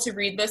school to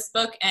read this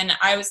book, and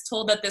I was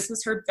told that this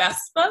was her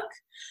best book.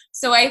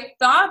 So I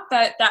thought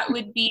that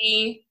would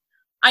be,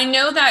 I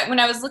know that when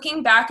I was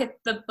looking back at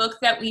the book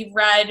that we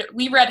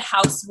read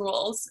House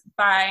Rules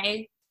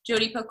by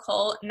Jodi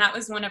Picoult, and that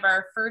was one of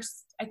our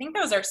first, I think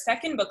that was our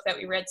second book that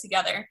we read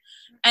together.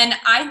 And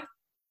I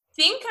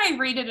think I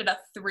rated it a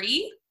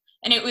 3,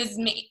 and it was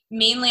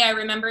mainly, I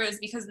remember it was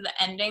because of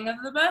the ending of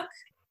the book,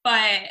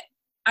 but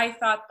I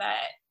thought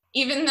that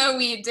even though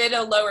we did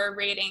a lower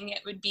rating, it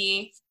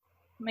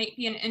might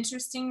be an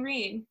interesting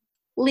read.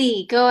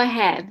 Lee, go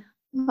ahead.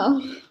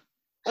 Oh,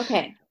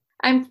 okay.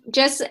 I'm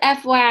just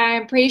FYI,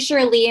 I'm pretty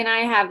sure Lee and I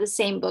have the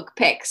same book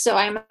pick, so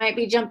I might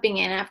be jumping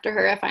in after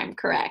her if I'm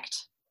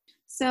correct.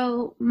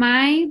 So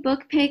my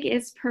book pick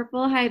is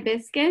Purple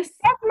Hibiscus.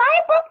 That's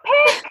my book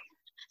pick.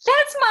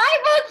 That's my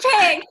book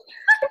pick!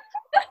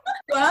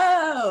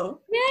 Whoa.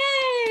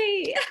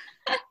 Yay!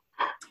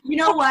 You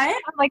know what?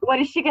 I'm like, what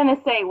is she going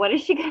to say? What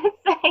is she going to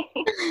say?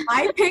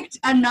 I picked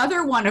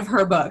another one of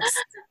her books.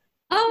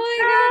 Oh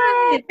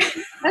my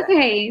god!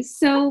 Okay,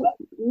 so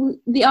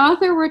the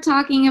author we're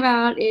talking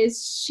about is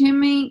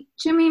Chimamanda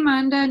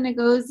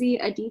Ngozi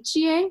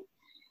Adichie,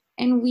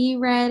 and we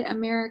read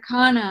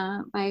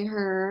Americana by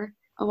her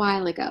a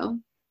while ago,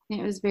 and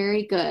it was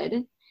very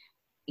good.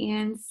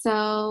 And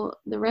so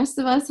the rest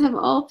of us have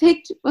all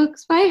picked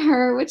books by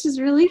her, which is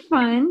really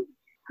fun.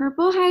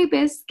 Purple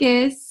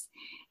Hibiscus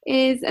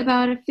is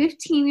about a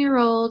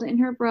 15-year-old and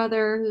her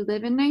brother who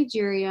live in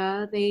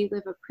Nigeria. They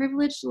live a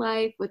privileged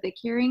life with a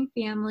caring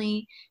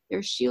family.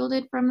 They're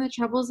shielded from the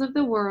troubles of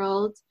the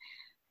world.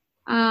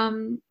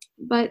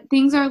 But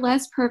things are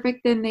less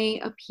perfect than they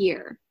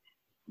appear.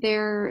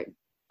 Their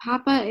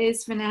papa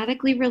is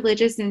fanatically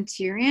religious and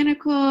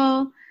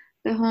tyrannical.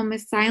 The home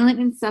is silent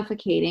and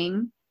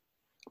suffocating.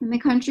 And the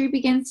country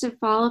begins to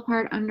fall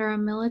apart under a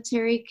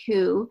military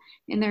coup,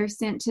 and they're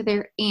sent to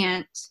their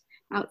aunt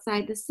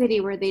outside the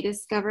city where they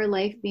discover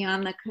life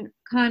beyond the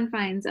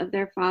confines of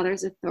their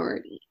father's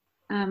authority.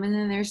 And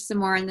then there's some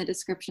more in the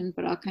description,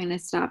 but I'll kind of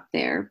stop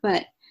there.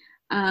 But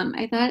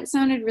I thought it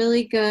sounded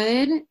really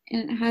good,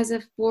 and it has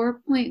a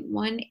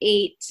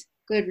 4.18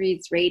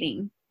 Goodreads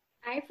rating.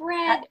 I've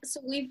read, so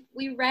we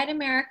read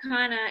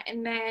Americana,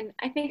 and then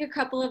I think a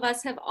couple of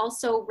us have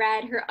also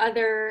read her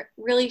other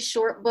really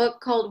short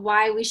book called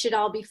Why We Should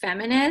All Be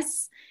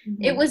Feminists.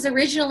 Mm-hmm. It was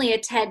originally a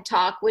TED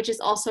Talk, which is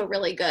also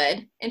really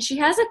good. And she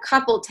has a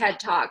couple TED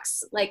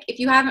Talks. Like, if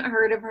you haven't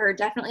heard of her,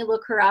 definitely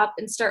look her up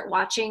and start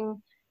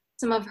watching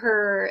some of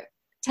her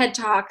TED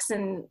Talks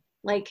and,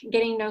 like,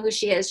 getting to know who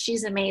she is.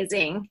 She's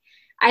amazing.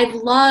 I've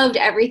loved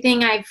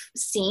everything I've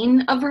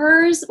seen of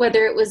hers,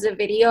 whether it was a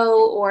video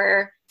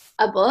or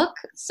a book.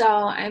 So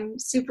I'm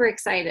super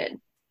excited.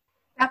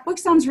 That book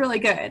sounds really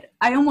good.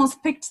 I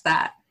almost picked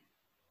that.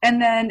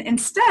 And then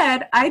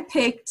instead, I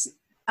picked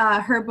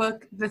her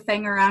book, The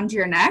Thing Around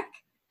Your Neck,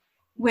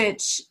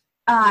 which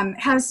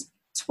has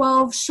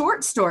 12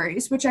 short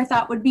stories, which I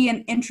thought would be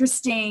an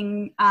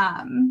interesting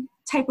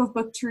type of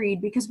book to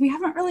read because we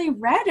haven't really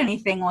read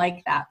anything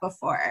like that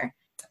before.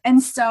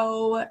 And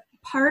so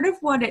part of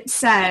what it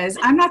says,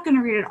 I'm not going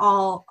to read it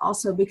all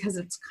also because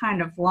it's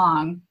kind of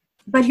long,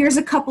 but here's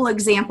a couple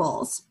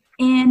examples.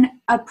 In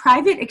a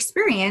private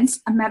experience,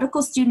 a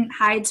medical student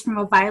hides from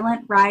a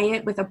violent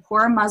riot with a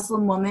poor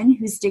Muslim woman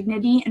whose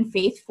dignity and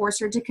faith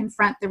force her to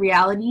confront the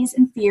realities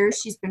and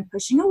fears she's been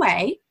pushing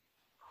away.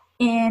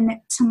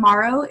 In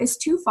Tomorrow is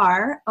Too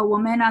Far, a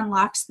woman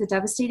unlocks the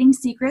devastating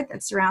secret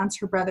that surrounds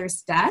her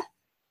brother's death.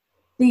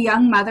 The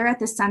young mother at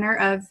the center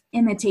of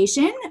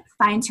Imitation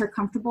finds her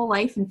comfortable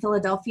life in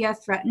Philadelphia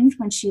threatened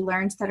when she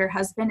learns that her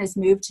husband has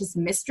moved his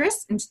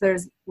mistress into their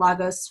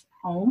Lagos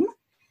home.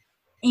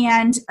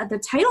 And the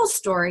title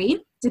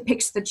story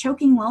depicts the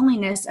choking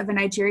loneliness of a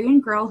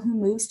Nigerian girl who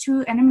moves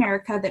to an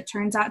America that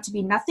turns out to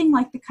be nothing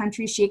like the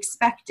country she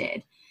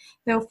expected.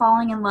 Though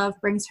falling in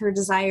love brings her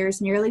desires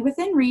nearly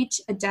within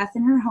reach, a death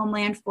in her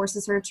homeland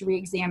forces her to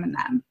re-examine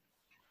them.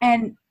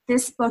 And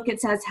this book,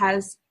 it says,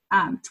 has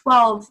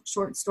 12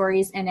 short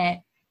stories in it,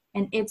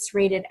 and it's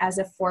rated as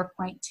a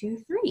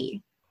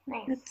 4.23.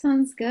 Nice. That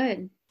sounds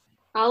good.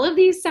 All of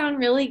these sound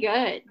really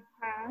good.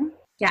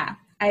 Yeah,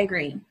 I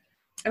agree.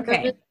 Okay.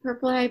 So did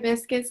Purple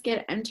Hibiscus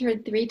get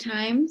entered 3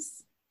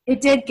 times?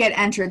 It did get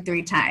entered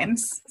 3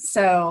 times,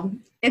 so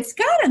it's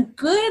got a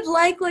good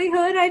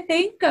likelihood, I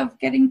think, of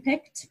getting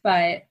picked,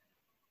 but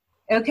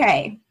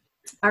okay.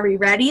 Are we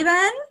ready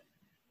then?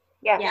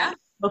 Yes. Yeah.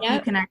 Hope you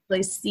Yep. can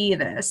actually see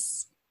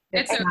this.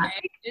 It's not-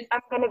 okay.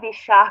 I'm going to be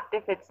shocked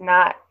if it's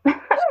not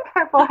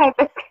Purple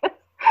Hibiscus. But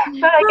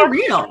I For guess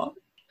real.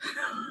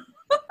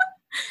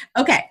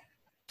 Okay,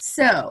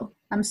 so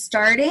I'm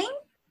starting.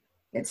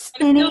 It's I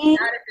feel spinning.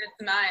 bad if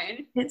it's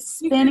mine. It's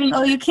spinning.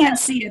 Oh, you can't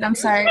see it. I'm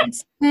sorry. It's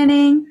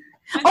spinning.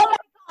 Oh my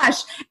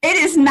gosh. It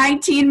is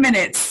 19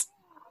 minutes.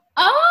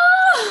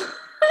 Oh!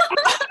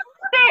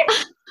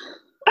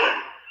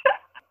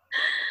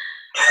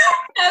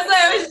 As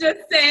I was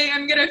just saying,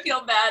 I'm going to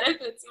feel bad if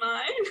it's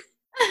mine.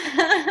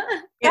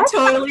 It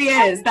totally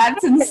is.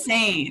 That's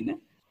insane.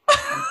 Is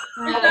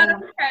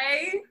that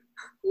okay?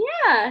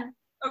 Yeah.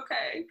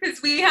 Okay.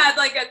 Because we had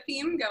like a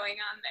theme going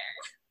on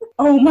there.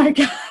 Oh my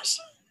gosh.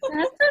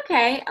 That's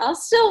okay. I'll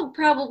still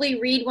probably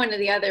read one of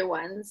the other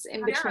ones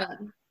in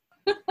between.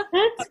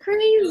 That's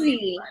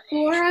crazy.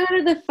 4 out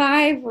of the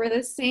 5 were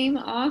the same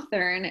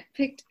author, and it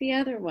picked the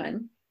other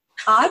one.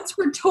 Odds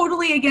were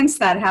totally against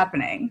that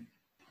happening.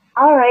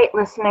 All right,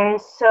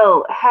 listeners.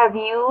 So have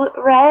you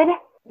read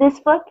this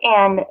book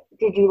and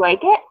did you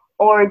like it?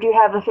 Or do you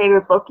have a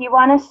favorite book you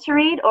want us to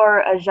read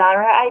or a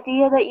genre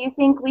idea that you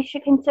think we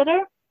should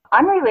consider?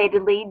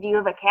 Unrelatedly, do you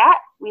have a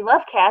cat? We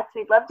love cats.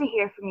 We'd love to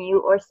hear from you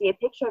or see a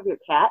picture of your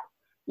cat.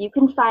 You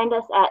can find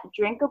us at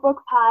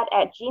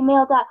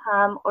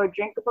drinkabookpod@gmail.com or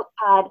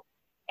drinkabookpod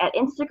at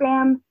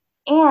Instagram.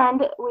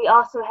 And we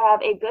also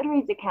have a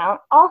Goodreads account,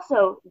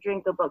 also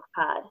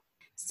drinkabookpod.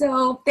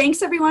 So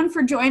thanks everyone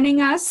for joining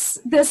us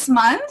this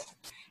month.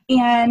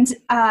 And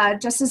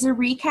just as a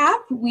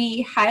recap,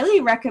 we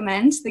highly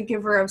recommend The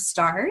Giver of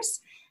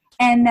Stars.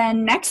 And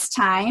then next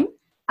time,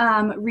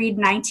 read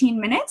 19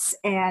 minutes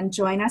and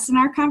join us in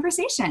our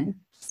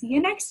conversation. See you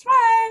next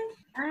one.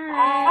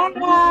 Bye.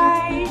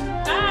 Bye.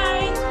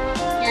 Bye.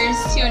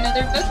 Here's to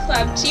another book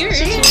club.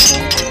 Cheers.